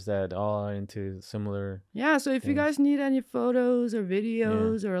brothers that all are into similar. Yeah, so if you guys need any photos or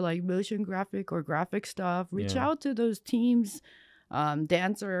videos or like motion graphic or graphic stuff, reach out to those teams,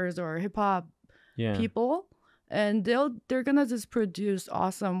 dancers or hip hop people, and they're gonna just produce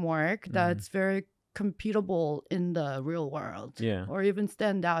awesome work that's very computable in the real world. Or even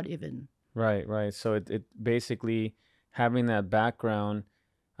stand out even. Right. So it basically having that background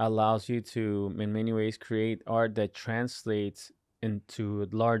allows you to, in many ways, create art that translates into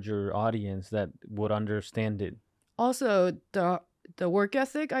a larger audience that would understand it. Also, the work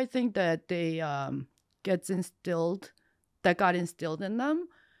ethic, I think that they got instilled in them,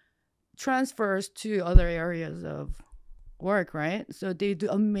 transfers to other areas of work, right? So they do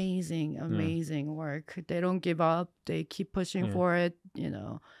amazing work. They don't give up. They keep pushing for it. You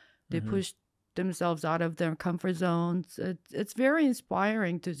know, they push themselves out of their comfort zones. It's very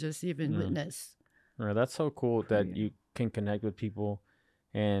inspiring to just even witness. Right, that's so cool that you can connect with people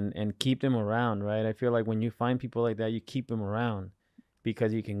and keep them around, right? I feel like when you find people like that, you keep them around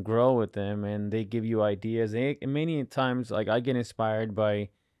because you can grow with them and they give you ideas. And many times, like I get inspired by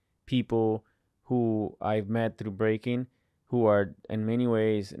people who I've met through breaking, who are in many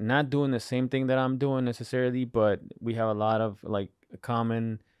ways not doing the same thing that I'm doing necessarily, but we have a lot of like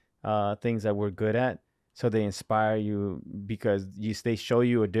common things that we're good at. So they inspire you because they show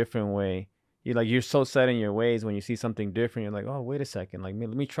you a different way. You're so set in your ways. When you see something different, you're like, oh, wait a second, like let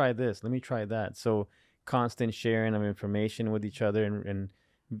me try this, let me try that. So constant sharing of information with each other, and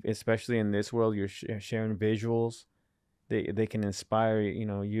especially in this world, you're sharing visuals. They can inspire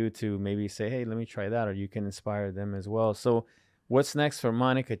you to maybe say, hey, let me try that, or you can inspire them as well. So what's next for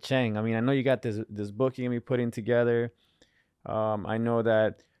Monica Chang? I mean, I know you got this book you're gonna be putting together. I know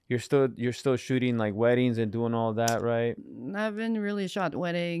that you're still shooting like weddings and doing all that, right? I haven't really shot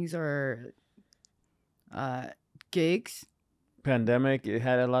weddings or gigs. Pandemic, it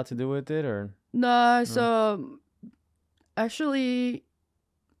had a lot to do with it, or no? So actually,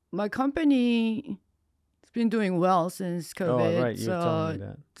 my company has been doing well since COVID. Oh, right, you were telling me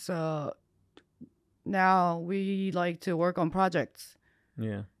that. So now we like to work on projects.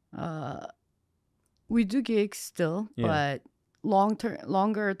 Yeah. We do gigs still, but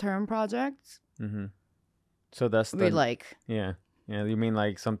longer term projects. So that's we like. Yeah. You mean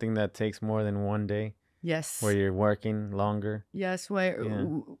like something that takes more than one day? Yes. where you're working longer. Yes.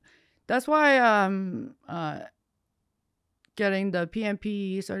 Yeah. That's why getting the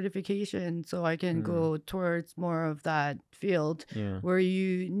PMP certification so I can go towards more of that field where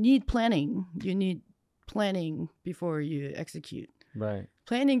you need planning. You need planning before you execute. Right.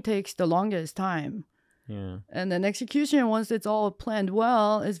 Planning takes the longest time. Yeah. And then execution, once it's all planned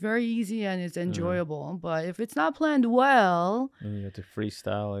well, is very easy and it's enjoyable. But if it's not planned well, and you have to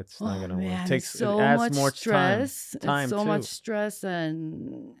freestyle, it's not gonna work. Man, It adds much more stress. time It's so too. much stress,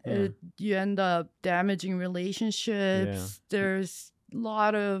 and you end up damaging relationships. There's a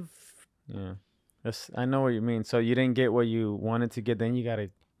lot of I know what you mean. So you didn't get what you wanted to get, then you gotta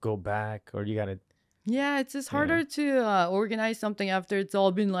go back, or you gotta it's just harder to organize something after it's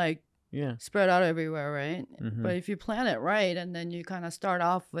all been like spread out everywhere, right? But if you plan it right, and then you kind of start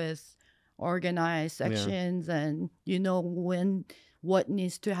off with organized sections, and you know what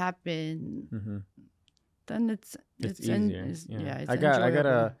needs to happen, then it's easier. it's I got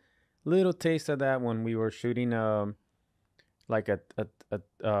a little taste of that when we were shooting like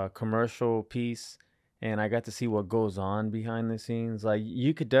a commercial piece, and I got to see what goes on behind the scenes. Like,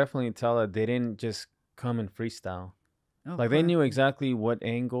 you could definitely tell that they didn't just come and freestyle. Like, they knew exactly what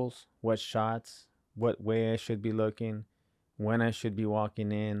angles, what shots, what way I should be looking, when I should be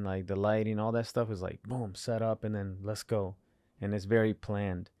walking in, like the lighting, all that stuff is like, boom, set up, and then let's go. And it's very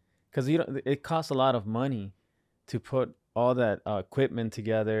planned. Because it costs a lot of money to put all that equipment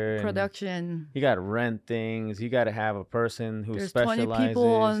together. Production. You got to rent things. You got to have a person who specializes. 20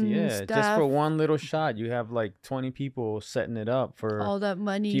 people on staff. Just for one little shot, you have like 20 people setting it up for all that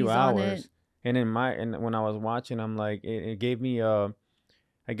money a few hours. On it. And when I was watching, I'm like, it gave me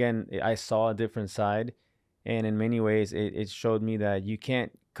again, I saw a different side, and in many ways, it showed me that you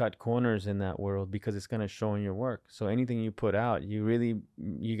can't cut corners in that world, because it's gonna show in your work. So anything you put out, you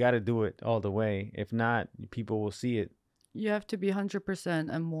got to do it all the way. If not, people will see it. You have to be 100%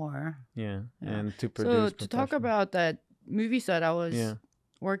 and more. Yeah. And to produce. So to talk about that movie set I was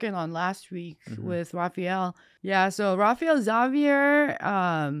working on last week with Raphael. Yeah. So Raphael Xavier.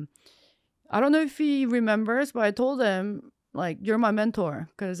 I don't know if he remembers, but I told him, like, you're my mentor,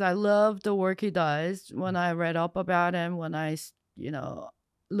 because I love the work he does. When I read up about him, when I,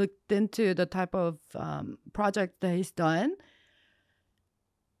 looked into the type of project that he's done,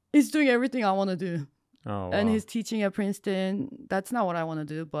 he's doing everything I want to do. Oh, wow. And he's teaching at Princeton. That's not what I want to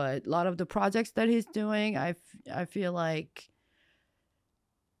do, but a lot of the projects that he's doing, I feel it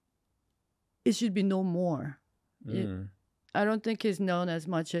should be known more. I don't think he's known as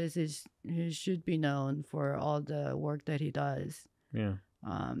much as he should be known for all the work that he does. Yeah.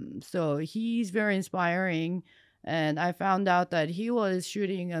 So he's very inspiring. And I found out that he was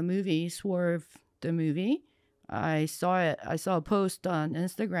shooting a movie, Swerve the movie. I saw it. I saw a post on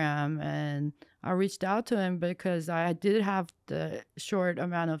Instagram, and I reached out to him because I did have the short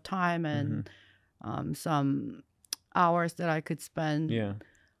amount of time and some hours that I could spend. Yeah.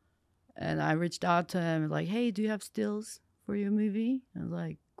 And I reached out to him, like, hey, do you have stills for your movie? I was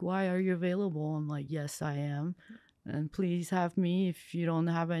like, why are you available? I'm like, yes, I am. And please have me if you don't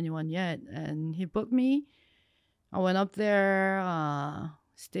have anyone yet. And he booked me. I went up there,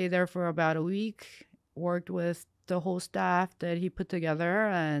 stayed there for about a week, worked with the whole staff that he put together.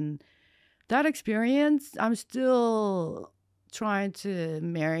 And that experience, I'm still trying to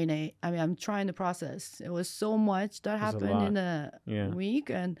marinate. I mean, I'm trying to process. It was so much that happened in a week.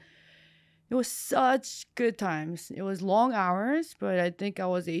 And it was such good times. It was long hours, but I think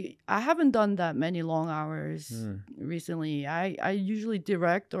I haven't done that many long hours recently. I usually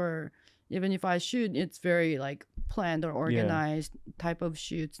direct, or even if I shoot, it's very like planned or organized type of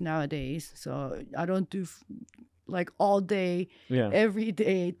shoots nowadays. So I don't do like all day, every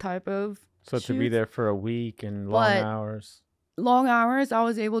day type of shoots. To be there for a week and long hours, I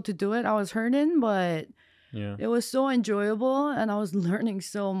was able to do it. I was hurting, but it was so enjoyable, and I was learning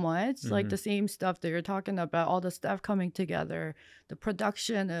so much. Like the same stuff that you're talking about, all the stuff coming together, the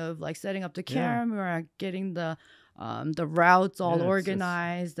production of like setting up the camera, getting the routes all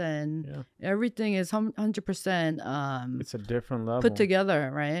organized, and everything is 100%. It's a different level put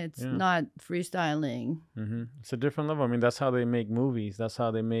together, right? It's not freestyling. It's a different level. I mean, that's how they make movies. That's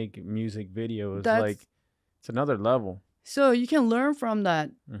how they make music videos. It's another level. So you can learn from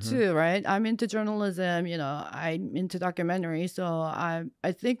that too, right? I'm into journalism, I'm into documentary. So I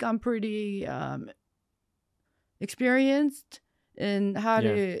think I'm pretty experienced in how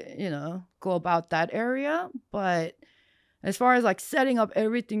to, go about that area. But as far as like setting up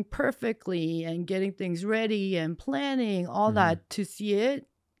everything perfectly and getting things ready and planning all that, to see it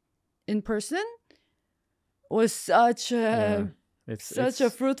in person was such a such a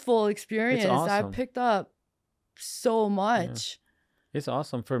fruitful it's experience. I awesome. picked up so Yeah, much. it's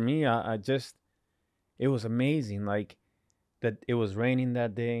awesome for me. I just it was amazing. Like that, it was raining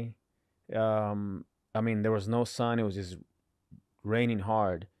that day. Um, I mean, there was no sun. It was just raining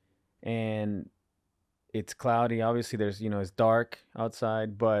hard, and it's cloudy. Obviously, there's it's dark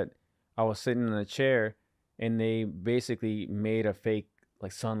outside, but I was sitting in a chair, and they basically made a fake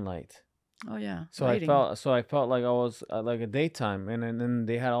like sunlight. Oh yeah, So lighting. I felt like I was like a daytime, and then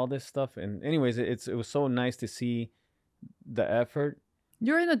they had all this stuff. And anyways, it was so nice to see the effort.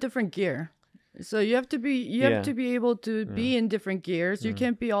 You're in a different gear. So you have Yeah, to be able to yeah, be in different gears. You mm,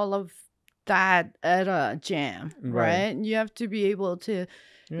 can't be all of that at a jam, right, right? You have to be able to,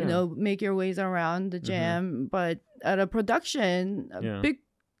 yeah, make your ways around the mm-hmm, jam. But at a production, a yeah, big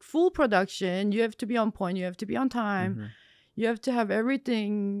full production, you have to be on point, you have to be on time. mm-hmm, You have to have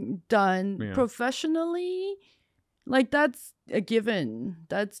everything done yeah, professionally. Like that's a given.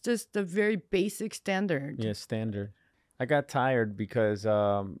 That's just a very basic standard. yeah, standard. I got tired because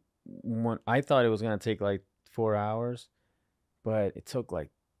when I thought it was gonna take like 4 hours, but it took like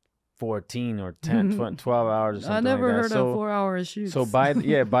 14 or 10, 12 hours or I something like never that. heard of So 4 hour so shoots. by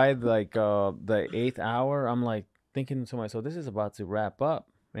like the eighth hour, I'm like thinking to myself, this is about to wrap up,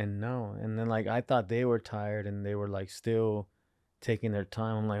 and no, and then like I thought they were tired, and they were like still taking their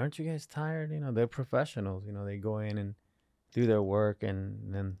time. I'm like, aren't you guys tired? They're professionals. They go in and do their work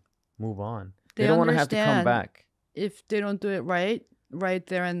and then move on. They They don't want to have to come understand back. if they don't do it right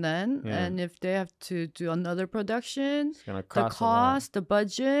there and then, Yeah, and if they have to do another production, it's gonna the cost a lot. cost, the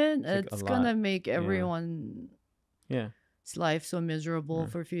budget, It's like a it's lot. gonna make Yeah, everyone's yeah, life so miserable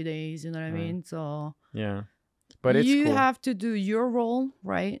yeah, for a few days. You know what I right. mean? So Yeah, but it's you cool. have to do your role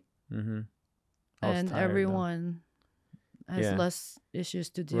right, Mm-hmm. I was and tired though. everyone has Yeah. less issues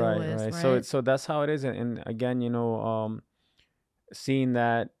to deal Right, with, right. So right? it's so that's how it is, and again, seeing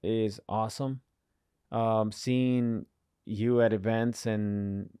that is awesome. Seeing you at events,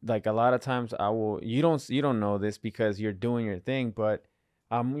 and like a lot of times I will. You don't know this because you're doing your thing, but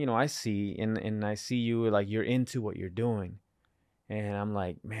I see, and I see you like you're into what you're doing, and I'm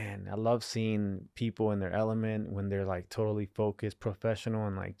like, man, I love seeing people in their element when they're like totally focused, professional,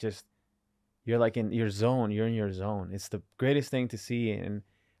 and like just you're like in your zone. You're in your zone. It's the greatest thing to see. And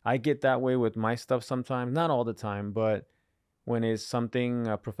I get that way with my stuff sometimes. Not all the time, but when it's something,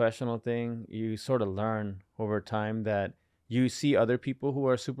 a professional thing, you sort of learn over time that you see other people who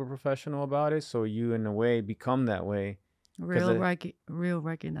are super professional about it. So you, in a way, become that way. Because Real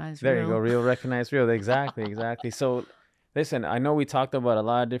recognize there you go, real. real recognize real. Exactly, exactly. So listen, I know we talked about a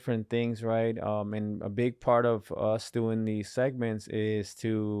lot of different things, right? And a big part of us doing these segments is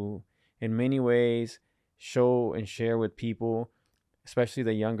to, in many ways, show and share with people, especially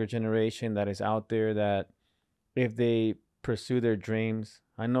the younger generation that is out there, that if they pursue their dreams,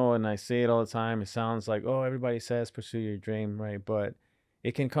 I know, and I say it all the time, it sounds like, oh, everybody says pursue your dream, right? But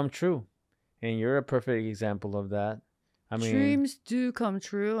it can come true. And you're a perfect example of that. I mean, Dreams do come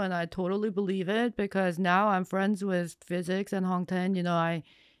true, and I totally believe it because now I'm friends with physics and Hong Ten. I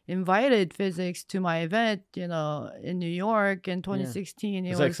invited physics to my event, in New York in yeah. 2016.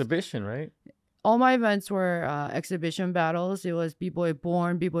 It It's was exhibition, right? all my events were exhibition battles. It was B-Boy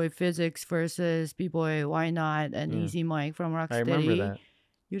Born, B-Boy Physics versus B-Boy Why Not, and Yeah. Easy Mike from I remember Rocksteady. that.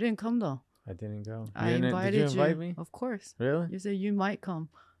 You didn't come though. I didn't go. You I didn't? Did you invited invite you, me? of course. Really? You said you might come,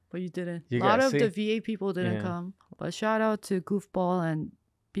 but you didn't. You A lot guys of the see? VA people didn't Yeah, come. But shout out to Goofball and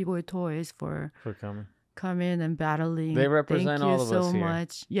B-Boy Toys for for coming. coming and They battling. Thank represent you all of us so here.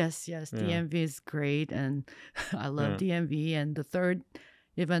 much. Yes, yes. Yeah, DMV is great, and I love yeah. DMV. And the third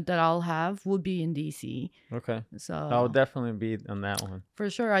event that I'll have will be in DC. Okay. I'll So definitely be on that one. for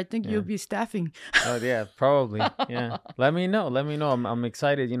sure, I think Yeah. you'll be staffing. Oh yeah, probably. Yeah. Let me know. Let me know. I'm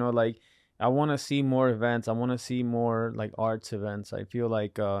excited. Like I want to see more events. I want to see more like arts events. I feel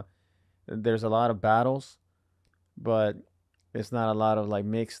like there's a lot of battles, but it's not a lot of like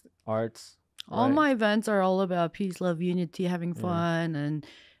mixed arts, All right? my events are all about peace, love, unity, having Yeah. fun, and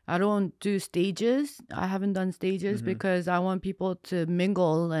I don't do stages. I haven't done stages Mhm. because I want people to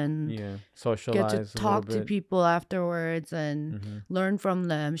mingle and Yeah. get to Socialize a little talk to bit. people afterwards and Mhm. learn from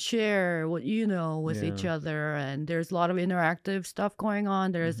them, share what you know with each Yeah. other. And there's a lot of interactive stuff going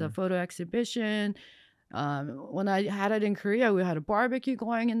on. There's a Mhm. photo exhibition. When I had it in Korea, we had a barbecue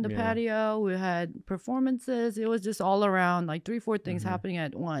going in the Yeah. patio. We had performances. It was just all around, like 3, 4 things Mhm. happening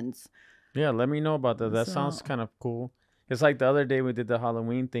at once. Yeah, let me know about that. That sounds So kind of cool. It's like the other day we did the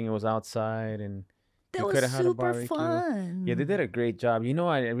Halloween thing. It was outside, and that we was could have had a super barbecue. Yeah, they fun. did a great job.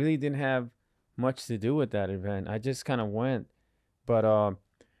 I really didn't have much to do with that event. I just kind of went, but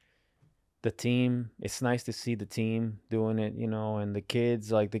the team. It's nice to see the team doing it, and the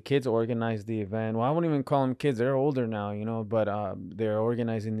kids, like the kids organize the event. Well, I wouldn't even call them kids. They're older now, but they're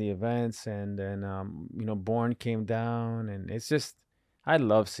organizing the events. And then, Born came down, and it's just, I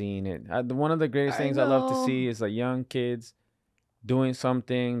love seeing it. One of the greatest I things I love to know. see is like young kids doing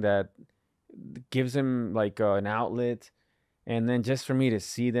something that gives them like an outlet. And then just for me to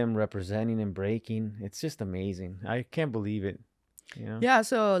see them representing and breaking, it's just amazing. I can't believe it. Yeah,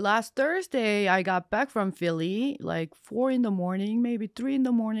 so last Thursday I got back from Philly, like 4 in the morning, maybe 3 in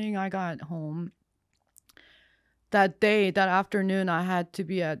the morning. I got home. That afternoon, I had to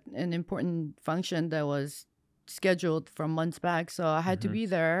be at an important function that was scheduled from months back. So I had to Hmm. be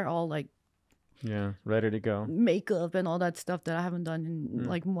there, all like Yeah, ready to go. makeup and all that stuff that I haven't done in Mm.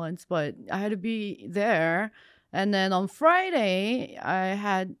 like months, but I had to be there. And then on Friday, I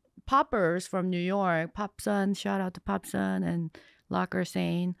had poppers from New York, Popsun, shout out to Popsun and Locker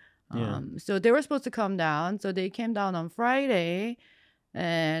Sane. Yeah. So they were supposed to come down. So they came down on Friday,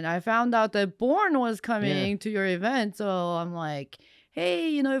 and I found out that Born was Yeah. coming to your event. So I'm like,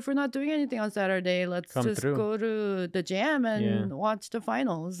 hey, if we're not doing anything on Saturday, let's Come just through. go to the jam Yeah. and watch the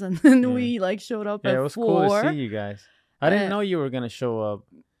finals. And then Yeah. we like showed up Yeah, at it was cool to see 4. you guys. I didn't And know you were gonna show up.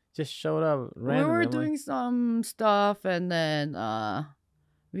 Just showed up we randomly. were I'm like, doing some stuff, and then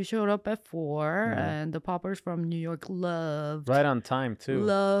we showed up at 4, Yeah. and the poppers from New York right on time too.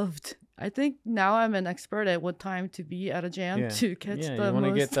 loved. I think now I'm an expert at what time to be at a jam Yeah. to catch Yeah, the you want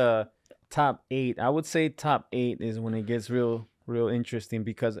to get most. the top 8. I would say top 8 is when it gets real interesting,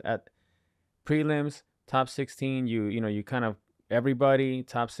 because at prelims, top 16, you kind of everybody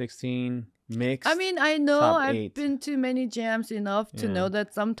top 16 mixed. I mean, I know top I've 8. been to many jams enough to Yeah. know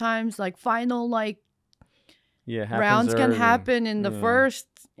that sometimes like final like Yeah, happens rounds can early. happen in the Yeah. first,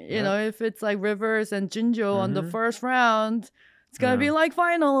 Yep. if it's like Rivers and Jinjo on the Mhm. first round, it's gonna be Yeah. like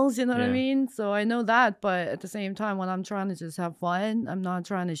finals, you know what I Yeah. mean? So I know that, but at the same time, when I'm trying to just have fun, I'm not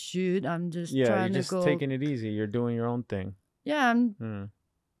trying to shoot. I'm just Yeah, you're trying to just go. taking it easy. You're doing your own thing. Yeah, I'm Mm.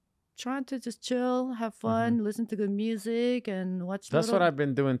 trying to just chill, have fun, listen to good music, and watch. That's what little. I've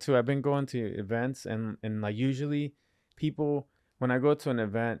been doing too. I've been going to events, and like usually people, when I go to an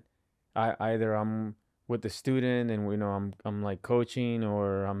event, I'm with the student, and I'm like coaching,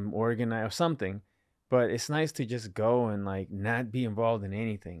 or I'm organizing or something. But it's nice to just go and like not be involved in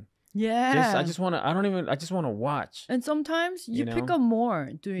anything. Yeah. I just want to. I just want to watch. And sometimes you pick know? up more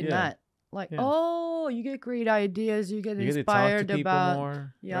doing Yeah. that. Like, Yeah. oh, you get great ideas. You get You get to talk to inspired people about.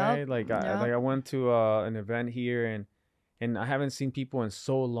 more, Yup, right? Like yup. I went to an event here, and I haven't seen people in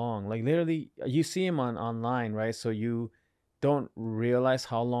so long. Like literally, you see them online, right? So you don't realize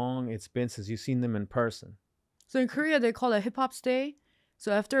how long it's been since you've seen them in person. So in Korea, they call it hip hop stay.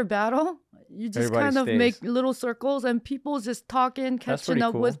 So after a battle, you just Everybody kind of stays. make little circles, and people just talking, catching pretty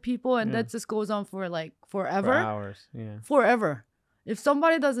up cool. with people, and Yeah. that just goes on for like For forever. hours, yeah. Forever. If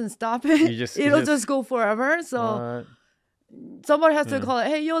somebody doesn't stop it, it'll just go forever. So somebody has to call it,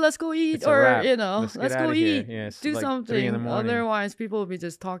 hey, yo, let's go eat, It's a or wrap. let's get go outta here. eat, Yeah, it's do like 3 in something. the morning. Otherwise, people will be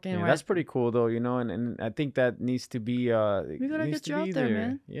just talking. Yeah, right? that's pretty cool though, and I think that needs to be We gotta needs get to you out be there,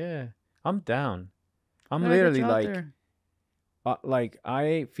 man. Yeah, I'm down. I'm Gotta get literally you out like. there. Like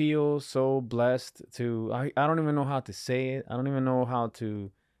I feel so blessed to I don't even know how to say it. I don't even know how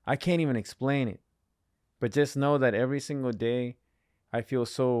to I can't even explain it. But just know that every single day I feel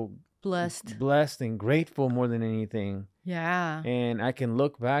so blessed and grateful more than anything. Yeah. And I can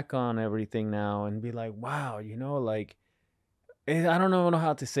look back on everything now and be like, wow, like I don't know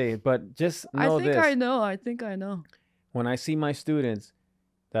how to say it, but just know this. I think I know. When I see my students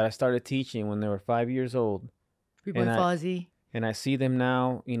that I started teaching when they were 5 years old, B-Boy Fozzy. and I see them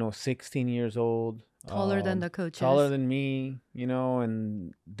now, 16 years old. Taller than the coaches. Taller than me,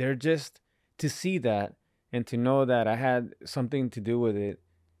 and they're just, to see that and to know that I had something to do with it,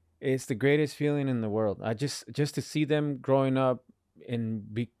 it's the greatest feeling in the world. I just to see them growing up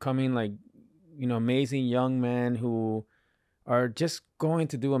and becoming like, amazing young men who are just going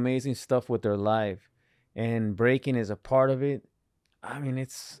to do amazing stuff with their life, and breaking is a part of it. I mean,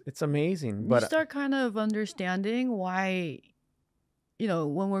 it's amazing. But you start kind of understanding why,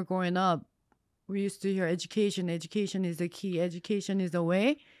 when we're growing up, we used to hear education is the key, education is the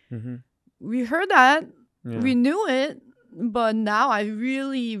way. Mm-hmm. We heard that. Yeah. We knew it. But now I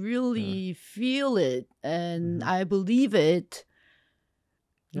really, really feel it, and I believe it,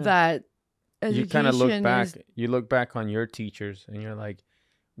 that education you kind of look back. You look back on your teachers, and you're like,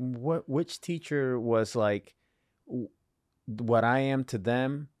 which teacher was like what I am to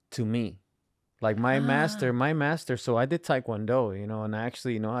them, to me? Like my master. So I did Taekwondo, and I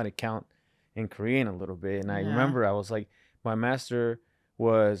actually know how to count in Korean a little bit. And I remember I was like, my master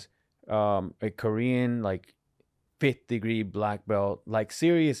was a Korean like fifth degree black belt, like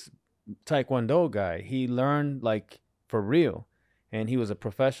serious Taekwondo guy. He learned like for real, and he was a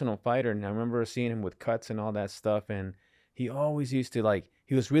professional fighter. And I remember seeing him with cuts and all that stuff. And he always used to like,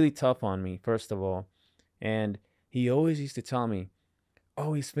 he was really tough on me, first of all, and he always used to tell me,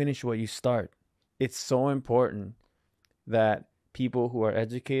 always finish what you start. It's so important that people who are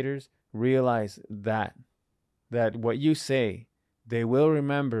educators realize that what you say, they will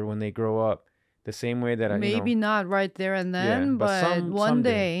remember when they grow up. The same way that Maybe not right there and yeah, then, but but one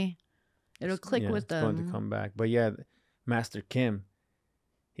someday, day it'll click yeah, with it's going to them. come back. But yeah, Master Kim,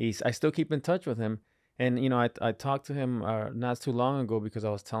 I still keep in touch with him, and I talked to him not too long ago because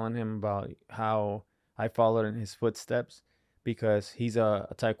I was telling him about how I followed in his footsteps because he's a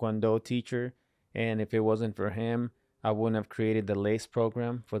Taekwondo teacher, and if it wasn't for him, I wouldn't have created the LACE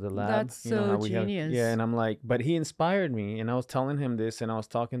program for the lab. That's You know so how we have, yeah, genius. and I'm like, but he inspired me, and I was telling him this, and I was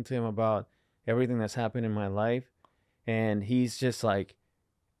talking to him about everything that's happened in my life, and he's just like,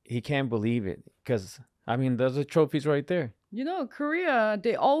 he can't believe it because I mean, there's the trophies right there. You know, Korea,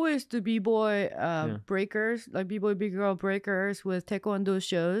 they always do b-boy Yeah, breakers, like b-boy big girl breakers with taekwondo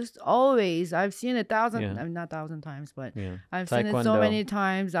shows. Always. I've seen it thousand, yeah, I mean, not thousand times, but yeah. I've seen it so Taekwondo. many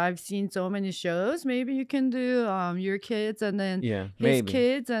times. I've seen so many shows. Maybe you can do your kids and then Yeah, his maybe.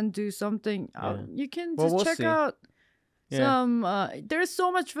 kids and do something. Yeah. You can Well, just we'll check see. out Yeah. some. There's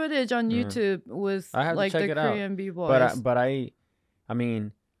so much footage on Yeah. YouTube with I have to like check the it out. Korean But b-boys. I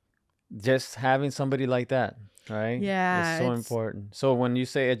mean, just having somebody like that, right, is Yeah, so it's important. So when you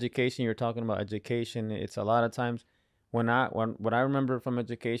say education, you're talking about education. It's a lot of times when what I remember from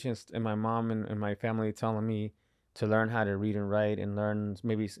education is and my mom and my family telling me to learn how to read and write and learn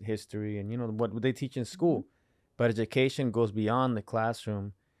maybe history and what they teach in Mhm. school. But education goes beyond the classroom.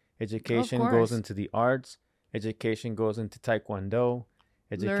 Of Education goes course. into the arts. Education goes into taekwondo.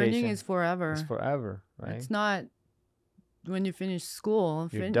 Learning is Education is forever. forever, right? It's not when you finish school.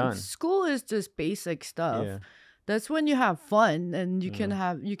 You're done. School is just basic Yeah. stuff. That's when you have fun and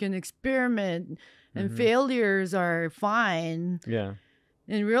Yeah. you can experiment and Mhm. failures are fine. Yeah.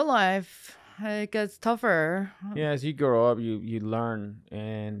 In real life, it gets tougher. Yeah, as you grow up, you learn,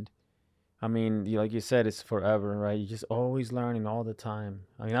 and I mean, like you said, it's forever, right? You're just always learning all the time.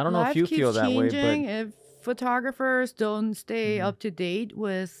 I mean, I don't know if Life you feel keeps that way, but changing if photographers don't stay mhm. up to date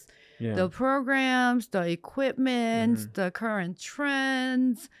with Yeah. the programs, the equipment, Mhm. the current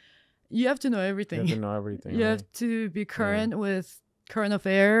trends. You have to know You have to everything. know everything, You have right? to be Yeah. current with current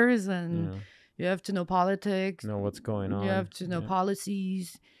affairs and Yeah. you have to know politics. Know what's going You have on. to know Yeah.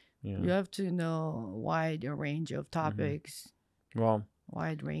 policies. Yeah. You have to know wide range of Mhm. topics. Well,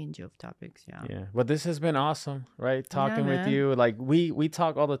 Wide range of topics, yeah. yeah. But this has been awesome, right? Yeah, Talking with man. you. Like we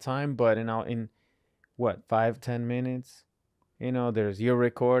talk all the time, but in what, 5-10 minutes? There's you're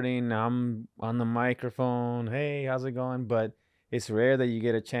recording, I'm on the microphone. Hey, how's it going? But it's rare that you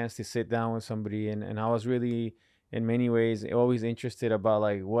get a chance to sit down with somebody. And I was really, in many ways, always interested about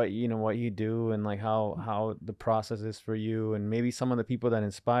like what you do and like how the process is for you and maybe some of the people that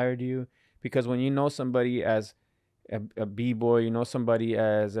inspired you. Because when you know somebody as a b-boy, you know somebody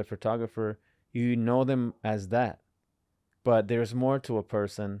as a photographer, you know them as that, but there's more to a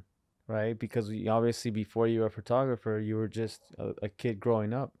person, right? Because obviously before you were a photographer, you were just a kid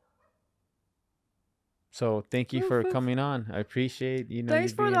growing up. So thank you Woof, for woof. coming on. I appreciate you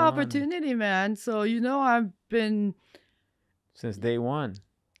Thanks for the being on opportunity, man. So, since day one.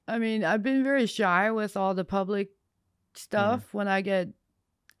 I've been very shy with all the public Mm, stuff when I get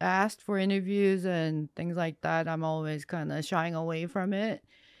asked for interviews and things like that. I'm always kind of shying away from it.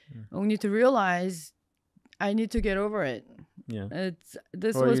 mm, I need to realize I need to get over it. yeah.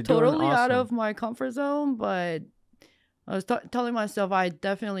 This Well, was you're doing totally out awesome. of my comfort zone, but I was telling myself I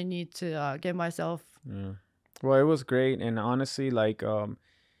definitely need to get myself. Yeah. Well, it was great, and honestly, like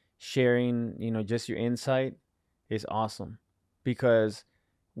sharing, just your insight is awesome because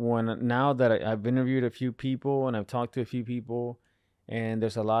now that I've interviewed a few people and I've talked to a few people, and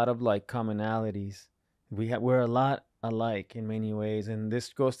there's a lot of like commonalities. We're a lot alike in many ways, and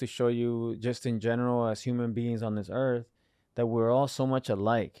this goes to show you, just in general, as human beings on this earth, that we're all so much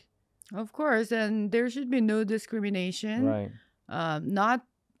alike. Of course, and there should be no discrimination. Right. Not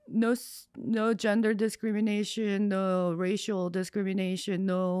no gender discrimination, no racial discrimination,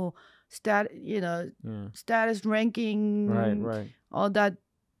 no Yeah. status Right. ranking, Right. all that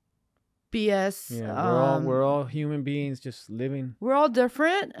BS. Yeah. We're all human beings just living. We're all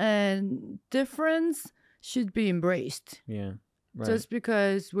different, and difference should be embraced. Yeah. Right. Just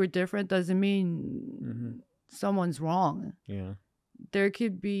because we're different doesn't Mm-hmm. mean someone's wrong. Yeah. There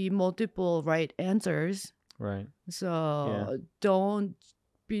could be multiple right answers. Right. Yeah. So don't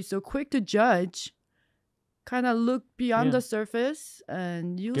be so quick to judge. Kind of look beyond Yeah. the surface,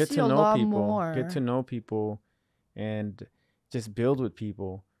 and you'll Get see to a know lot people. more. Get to know people, and just build with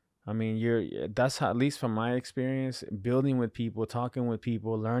people. I mean, that's how, at least from my experience, building with people, talking with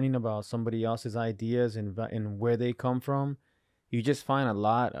people, learning about somebody else's ideas and where they come from. You just find a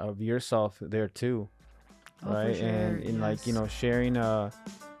lot of yourself there too, Oh, for right? sure. And in like, you Yes. know, sharing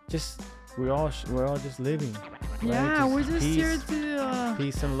just we're all just living, right? Yeah, we're just here peace, to.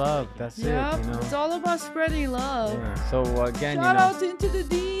 peace and love. That's Yep, it, you know. it's all about spreading love. Yeah. So again, Shout you know, out to Into the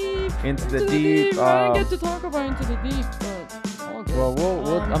Deep. Into the Deep. I didn't get to talk about Into the Deep, but all good.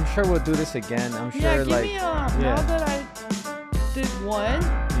 Well, I'm sure we'll do this again. I'm sure, yeah, give like, me now that I did one,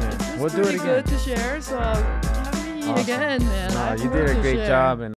 yeah, it's we'll do it pretty again. good to share. So have me Awesome. again, man. I No, have you more did a to great share. job, and